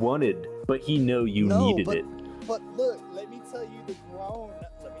you wanted, but he knew you needed it. But look, let me tell you the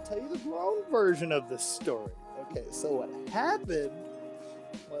grown version of this story. Okay, so what happened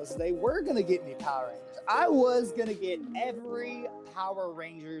was they were gonna get me Power Rangers. I was gonna get every Power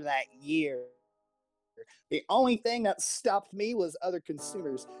Ranger that year. The only thing that stopped me was other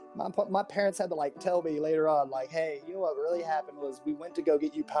consumers. My parents had to tell me later on, hey, you know what really happened was we went to go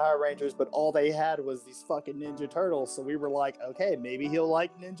get you Power Rangers, but all they had was these fucking Ninja Turtles. So we were like, okay, maybe he'll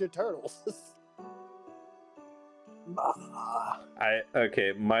like Ninja Turtles.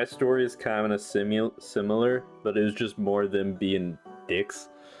 Okay, my story is kind of similar, but it was just more them being dicks.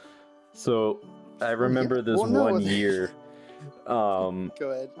 So I remember this one year. Go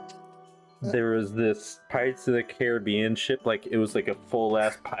ahead. There was this Pirates of the Caribbean ship, it was like a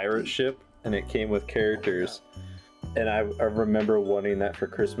full-ass pirate ship, and it came with characters. And I remember wanting that for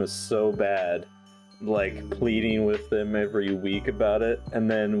Christmas so bad, pleading with them every week about it. And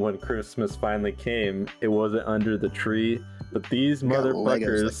then when Christmas finally came, it wasn't under the tree. But these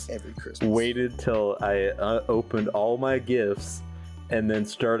motherfuckers waited till I opened all my gifts and then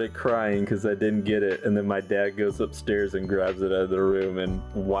started crying because I didn't get it. And then my dad goes upstairs and grabs it out of the room, and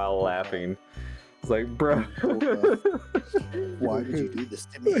while laughing, it's like, bro, why did you do this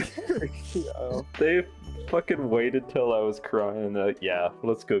to me? They fucking waited till I was crying, and they're like, yeah,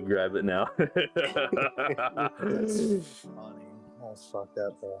 let's go grab it now. That's funny. That's fucked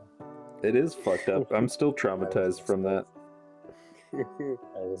up, bro. It is fucked up. I'm still traumatized from that.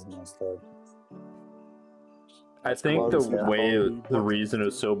 That is messed up. I think the reason it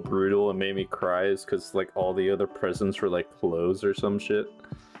was so brutal and made me cry is because all the other presents were clothes or some shit.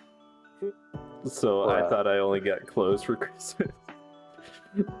 So I thought I only got clothes for Christmas.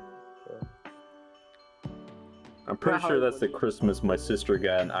 I'm pretty sure that's the Christmas my sister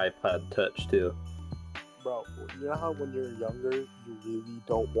got an iPod Touch too. Bro, you know how when you're younger, you really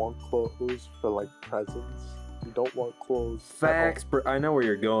don't want clothes for like presents? You don't want clothes. Facts, bro. I know where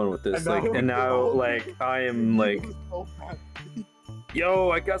you're going with this. Like, and now, like, I am like,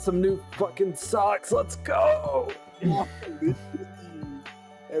 yo, I got some new fucking socks. Let's go.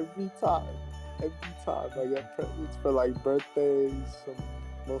 Every time I get presents for like birthdays, some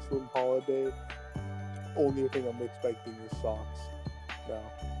Muslim holiday, only thing I'm expecting is socks now.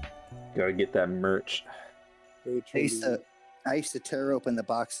 Gotta get that merch. I used to tear open the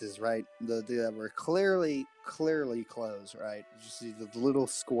boxes, right? The that were clearly closed, right? You see the little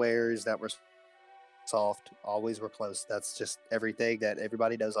squares that were soft always were closed. That's just everything that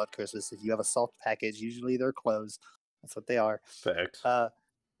everybody does on Christmas. If you have a soft package, usually they're closed. That's what they are. Facts.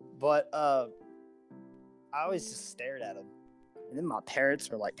 But I always just stared at them. And then my parents,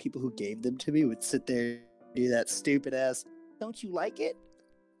 or like people who gave them to me, would sit there and do that stupid ass, "Don't you like it?"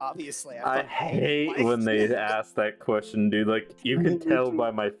 Obviously, I hate when they ask that question, dude. Like, you can tell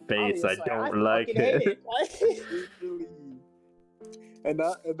by my face I don't like it. And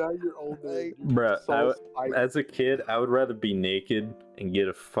now you're older. Bruh, as a kid, I would rather be naked and get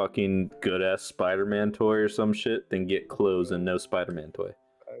a fucking good-ass Spider-Man toy or some shit than get clothes and no Spider-Man toy.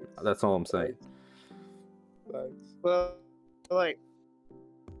 That's all I'm saying. Well, like,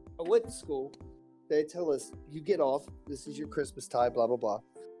 I went to school. They tell us, you get off, this is your Christmas time, blah, blah, blah.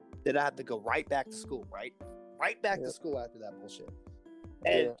 Then I have to go right back to school, right? Right back to school after that bullshit.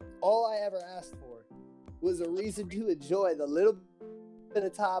 And all I ever asked for was a reason to enjoy the little bit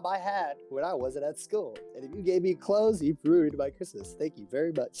of time I had when I wasn't at school. And if you gave me clothes, you ruined my Christmas. Thank you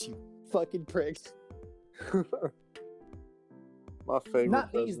very much, you fucking pricks. My favorite.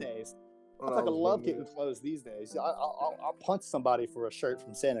 Not these days. I fucking love getting clothes these days. I'll punch somebody for a shirt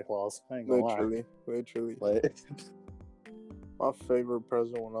from Santa Claus. I ain't gonna lie. Literally. Like, my favorite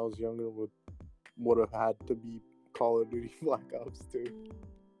present when I was younger would have had to be Call of Duty Black Ops 2.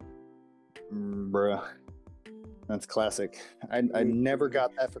 Bruh. That's classic. I never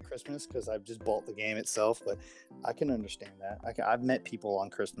got that for Christmas because I just bought the game itself, but I can understand that. I've met people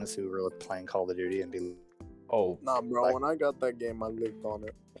on Christmas who were playing Call of Duty and be nah, bro. Like, when I got that game, I lived on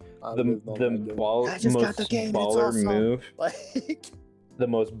it. The most baller move. The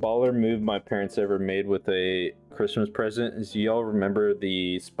most baller move my parents ever made with a Christmas present is, y'all remember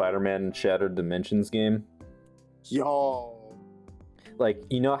the Spider-Man Shattered Dimensions game? Yo. Like,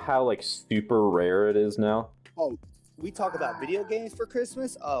 you know how like super rare it is now? Oh, we talk about video games for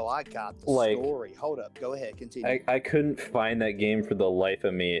Christmas? Oh, I got the story. Hold up. Go ahead. Continue. I couldn't find that game for the life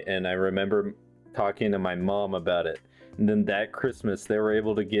of me, and I remember talking to my mom about it. And then that Christmas, they were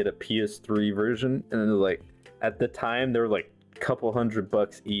able to get a PS3 version, and like at the time, they were like a couple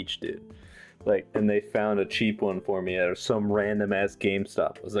 $100 each, dude. Like, and they found a cheap one for me at some random ass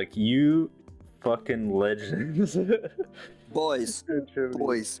GameStop. I was like, you fucking legends. Boys.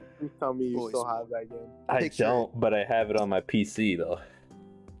 Please tell me you still have that game. I don't, but I have it on my PC though.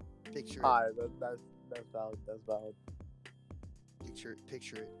 Picture it. That's valid. That's valid.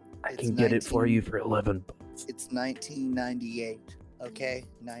 Picture it. I can get it for you for $11. It's 1998. Okay,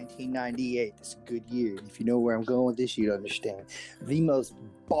 1998. It's a good year. If you know where I'm going with this, you'd understand. The most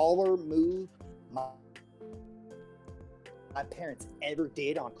baller move my parents ever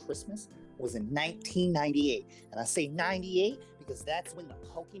did on Christmas was in 1998. And I say 98 because that's when the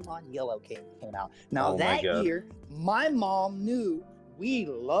Pokemon Yellow game came out. Now that year, my mom knew we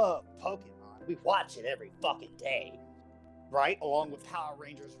loved Pokemon. We watch it every fucking day. Right? Along with Power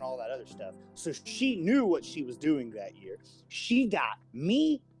Rangers and all that other stuff. So she knew what she was doing that year. She got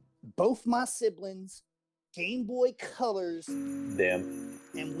me, both my siblings, Game Boy Colors. Damn.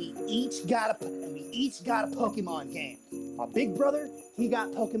 And we each got a Pokemon game. My big brother, he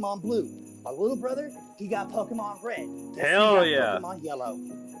got Pokemon Blue. My little brother, he got Pokemon Red. Hell yeah. Pokemon Yellow.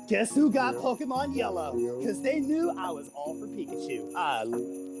 Guess who got Pokemon Yellow? Because they knew I was all for Pikachu.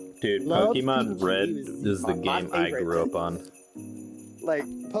 Dude, Pokemon Red is the game I grew up on. Like,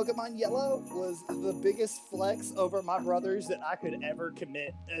 Pokemon Yellow was the biggest flex over my brothers that I could ever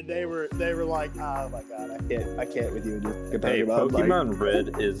commit. And they were like, oh my god, I can't with you. Hey, Pokemon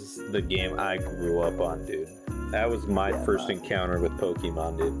Red is the game I grew up on, dude. That was my first encounter with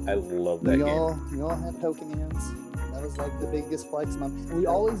Pokemon, dude. I love that game. You all had Pokemons. That was like the biggest flex. We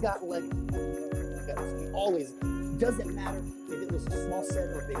always got Legos. We always, doesn't matter if it was a small set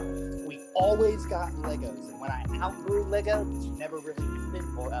or big. We always got Legos. And when I outgrew Lego, which never really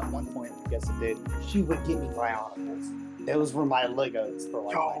happened, or at one point, I guess it did, she would get me Bionicles. Those were my Legos for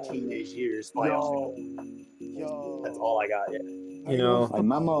like my teenage years. Yo, that's all I got. Yeah. You know, Like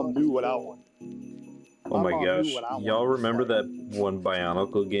my mom knew what I wanted. oh my gosh, y'all remember that one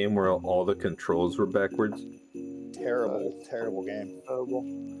Bionicle game where all the controls were backwards? Terrible game. Terrible.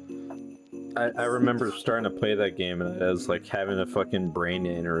 I remember starting to play that game and I was like having a fucking brain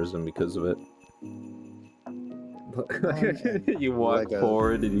aneurysm because of it. You walk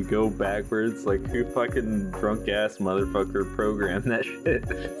forward and you go backwards. Like, who fucking drunk ass motherfucker programmed that shit?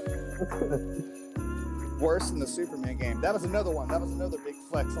 Worse than the Superman game. That was another one. That was another big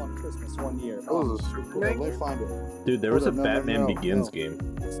flex on Christmas one year. That was a Superman Let me game? find it. Dude, there was a Batman Begins no. game.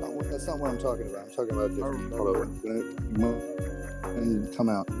 That's not what I'm talking about. I'm talking about a different game. And come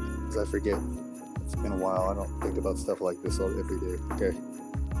out, because I forget. It's been a while. I don't think about stuff like this every day. Okay.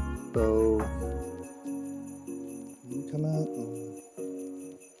 So, come out.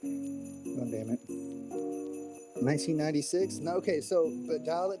 Oh, damn it. 1996? No, okay, so, but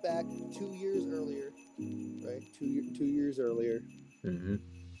dial it back 2 years earlier, right? 2 years earlier. Mm-hmm.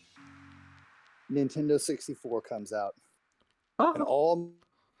 Nintendo 64 comes out. Oh. And all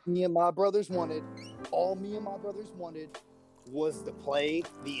me and my brothers wanted was to play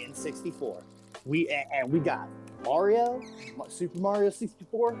the N64. We got Mario, Super Mario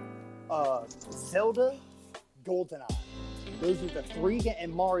 64, Zelda, GoldenEye. Those are the three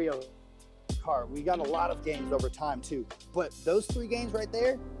and Mario Kart. We got a lot of games over time too. But those three games right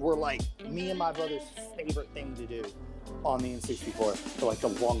there were like me and my brother's favorite thing to do on the N64 for like the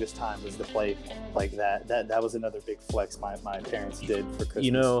longest time, was to play like that. That was another big flex my parents did for Christmas.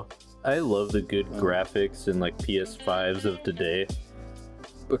 You know, I love the good graphics and like PS5s of today.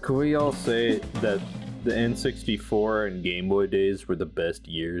 But can we all say that the N64 and Game Boy days were the best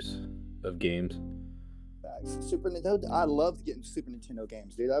years of games? Super Nintendo, I loved getting Super Nintendo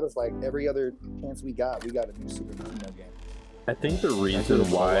games, dude. That was like every other chance we got a new Super Nintendo game. I think the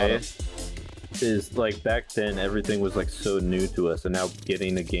reason why is like back then everything was like so new to us, and now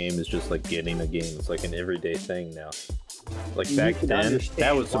getting a game is just like getting a game. It's like an everyday thing now. Like back then,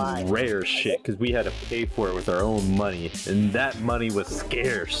 that was some rare shit because we had to pay for it with our own money, and that money was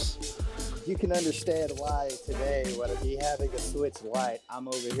scarce. You can understand why today, when me having a Switch Lite, I'm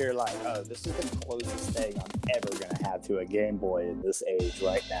over here like, oh, this is the closest thing I'm ever gonna have to a Game Boy in this age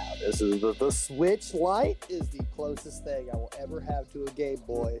right now. This is the Switch Lite is the closest thing I will ever have to a Game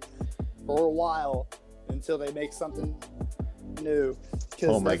Boy for a while, until they make something new.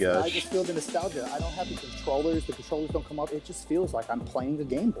 Oh my gosh! I just feel the nostalgia. I don't have the controllers. The controllers don't come up. It just feels like I'm playing a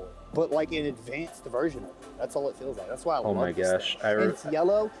Game Boy, but like an advanced version of it. That's all it feels like. That's why I love it. Oh my gosh! It's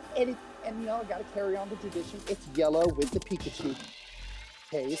yellow, and you know, I gotta carry on the tradition. It's yellow with the Pikachu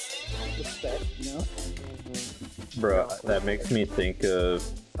case. Respect, you know. Bro, that makes me think of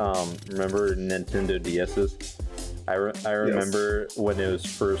remember Nintendo DS's? I remember when it was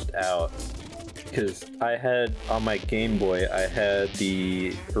first out. Because I had, on my Game Boy, I had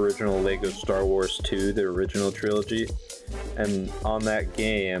the original Lego Star Wars 2, the original trilogy. And on that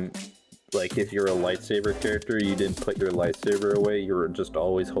game, like, if you're a lightsaber character, you didn't put your lightsaber away, you were just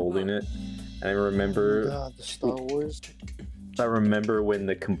always holding it. And I remember... God, the Star Wars. I remember when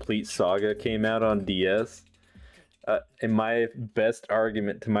the complete saga came out on DS. And my best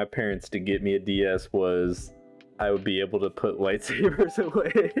argument to my parents to get me a DS was... I would be able to put lightsabers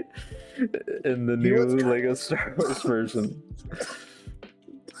away in the new Lego Star Wars version.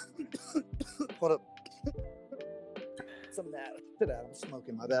 Hold up. Some of that. I'm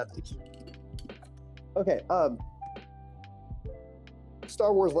smoking, my bad. Okay,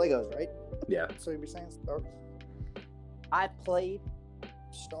 Star Wars Legos, right? Yeah. So you're saying Star Wars? I played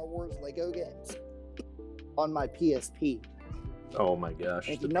Star Wars Lego games on my PSP. Oh my gosh,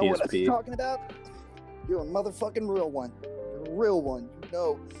 and the you know PSP. What I'm talking about? You're a motherfucking real one. You're a real one. You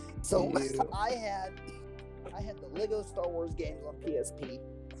know. So I had the Lego Star Wars games on PSP,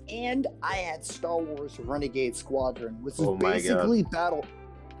 and I had Star Wars Renegade Squadron, which is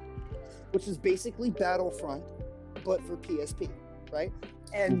basically Battlefront, but for PSP, right?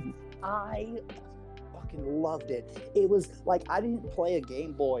 And I fucking loved it. It was like I didn't play a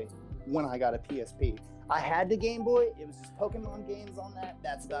Game Boy when I got a PSP. I had the Game Boy. It was just Pokemon games on that.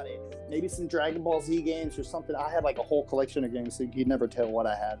 That's about it. Maybe some Dragon Ball Z games or something. I had like a whole collection of games, so you'd never tell what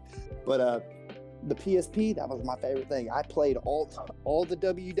I had. But the PSP, that was my favorite thing. I played all the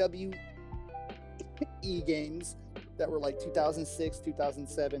WWE games that were like 2006,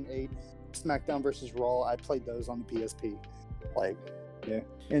 2007, 8, SmackDown versus Raw. I played those on the PSP. Like, yeah.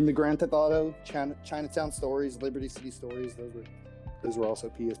 And the Grand Theft Auto, Chinatown Stories, Liberty City Stories. Those were also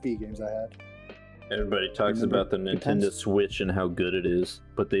PSP games I had. Everybody talks Remember, about the Nintendo Switch and how good it is,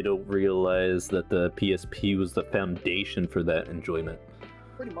 but they don't realize that the PSP was the foundation for that enjoyment.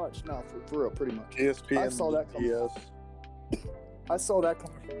 Pretty much, no, for real, pretty much. PSP I and saw that coming. DS. I saw that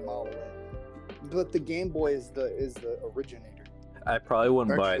coming from a mile away. But the Game Boy is the originator. I probably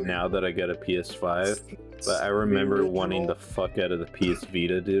wouldn't buy it Actually- now that I got a PS5, but I remember original- wanting the fuck out of the PS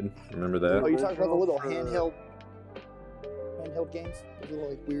Vita, dude. Remember Oh, that? you talking about the little Original handheld games? The little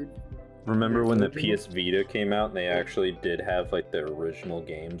like weird. Remember when the original? PS Vita came out and they actually did have like the original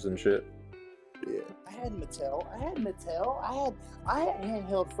games and shit? Yeah. I had Mattel. I had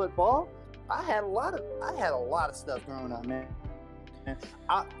handheld football. I had a lot of stuff growing up, man. And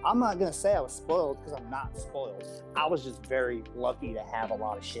I'm not gonna say I was spoiled because I'm not spoiled. I was just very lucky to have a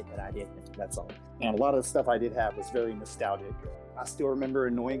lot of shit that I didn't. That's all. And a lot of the stuff I did have was very nostalgic. I still remember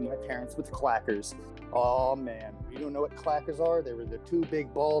annoying my parents with clackers. Oh man, you don't know what clackers are? They were the two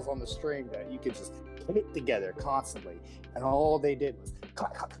big balls on the string that you could just hit together constantly, and all they did was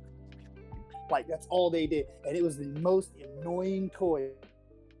clack, clack. Like that's all they did, and it was the most annoying toy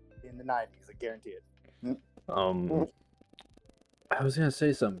in the '90s. I guarantee it. I was gonna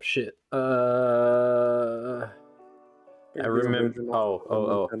say some shit. I The remember. original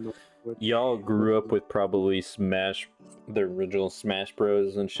Oh. Nintendo Switch. Y'all grew up with probably the original Smash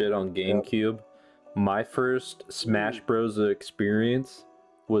Bros. And shit on GameCube. My first Smash Bros. Experience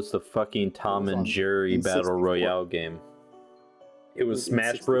was the fucking Tom was and on Jerry Battle N64. Royale game. It was was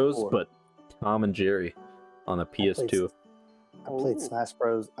Smash Bros. N64. But Tom and Jerry on a PS2. I played Smash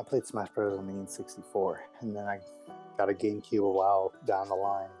Bros. on the N64, and then I got a GameCube a while down the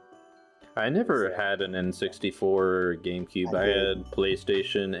line. I never had an N64 or GameCube. I I did. had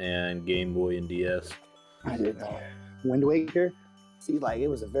PlayStation and Game Boy and DS. I didn't know. Wind Waker. See, like it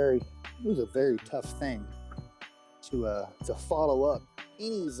was a very tough thing to follow up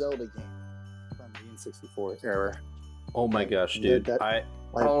any Zelda game from the N64 era. Oh my gosh, dude! that- I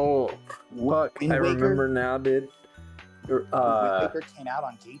Like, fuck! Wind I Waker? remember now, dude. When Wind Waker came out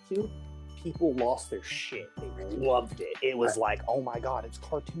on GameCube, people lost their shit. They loved it. It was like, oh my god, it's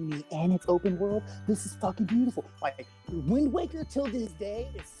cartoony and it's open world. This is fucking beautiful. Like Wind Waker till this day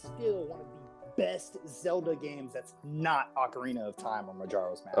is still one of the best Zelda games that's not Ocarina of Time or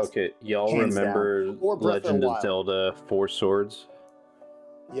Majora's Mask. Okay, y'all Hands remember down. Or Breath of the Legend of Wild. Zelda: Four Swords?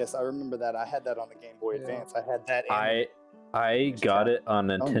 Yes, I remember that. I had that on the Game Boy Yeah. Advance. I had that. I got it on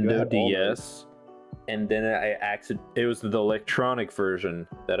you Nintendo had all DS, and then it was the electronic version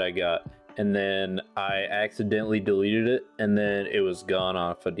that I got, and then I accidentally deleted it, and then it was gone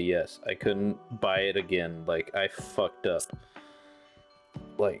off a DS. I couldn't buy it again. Like I fucked up.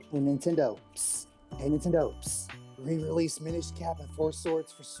 Like Hey Nintendo. Psst. Hey Nintendo. Psst. Re-release Minish Cap and Four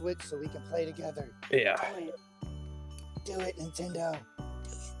Swords for Switch so we can play together. yeah. Do it, Nintendo.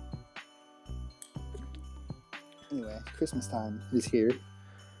 Anyway, Christmas time is here.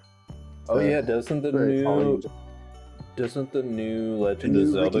 Oh yeah, doesn't the Very new fond. Legend new of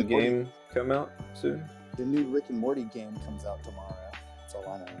Zelda Rick and Morty. game come out soon? The new Rick and Morty game comes out tomorrow. That's all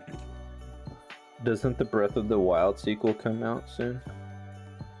I know. Doesn't the Breath of the Wild sequel come out soon?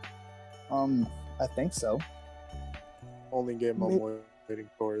 I think so. Only game I'm waiting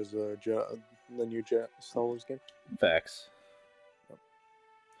for is the new Star Wars game. Facts.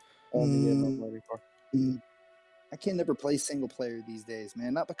 Only game I'm waiting for. I can never play single player these days,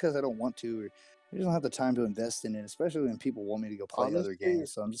 man. Not because I don't want to, or I just don't have the time to invest in it, especially when people want me to go play other Honestly-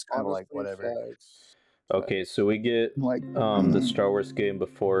 games. So I'm just kind of like, Honestly, whatever. facts. Okay, so we get I'm like, the Star Wars game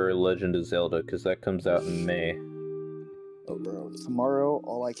before Legend of Zelda because that comes out in May. Oh, bro. tomorrow,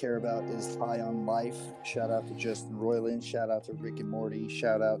 all I care about is High on Life. Shout out to Justin Roiland. Shout out to Rick and Morty.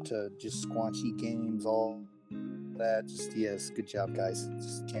 Shout out to just Squanchy Games. All that. Just yes, good job, guys.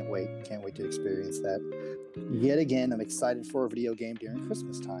 Just can't wait. Can't wait to experience that. Yet again, I'm excited for a video game during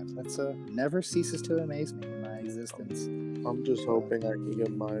Christmas time. That's never ceases to amaze me in my existence. I'm just hoping I can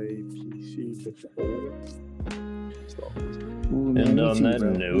get my PC before Star Wars. Ooh, man, And me on too, that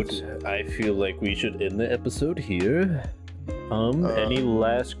bro. Me note, too. I feel like we should end the episode here. Any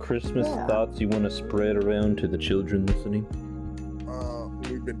last Christmas thoughts you want to spread around to the children listening?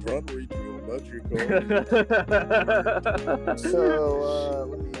 We've been trying to reach you about your goal. So,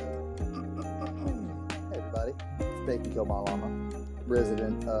 let me, hey everybody, it's Bacon Kill My Llama,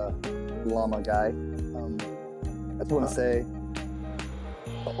 resident, llama guy. I just want to say,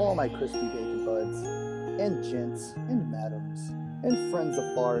 to all my crispy bacon buds, and gents, and madams, and friends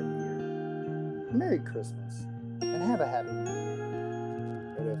afar and near, Merry Christmas, and have a happy New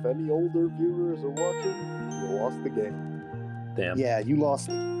Year. And if any older viewers are watching, you lost the game. Damn. Yeah, you lost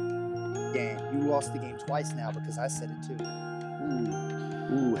the game. You lost the game twice now because I said it too. Ooh.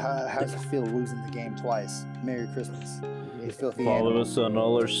 Ooh, how's it feel losing the game twice? Merry Christmas. You filthy Follow animal. us on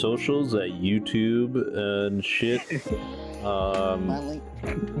all our socials at YouTube and shit. My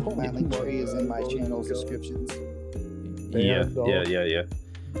link tree is in my channel's descriptions. Yeah.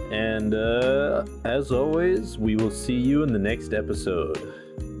 And as always, we will see you in the next episode.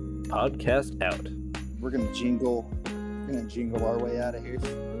 Podcast out. We're gonna jingle our way out of here.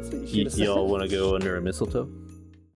 That's what you should have said. Y'all want to go under a mistletoe?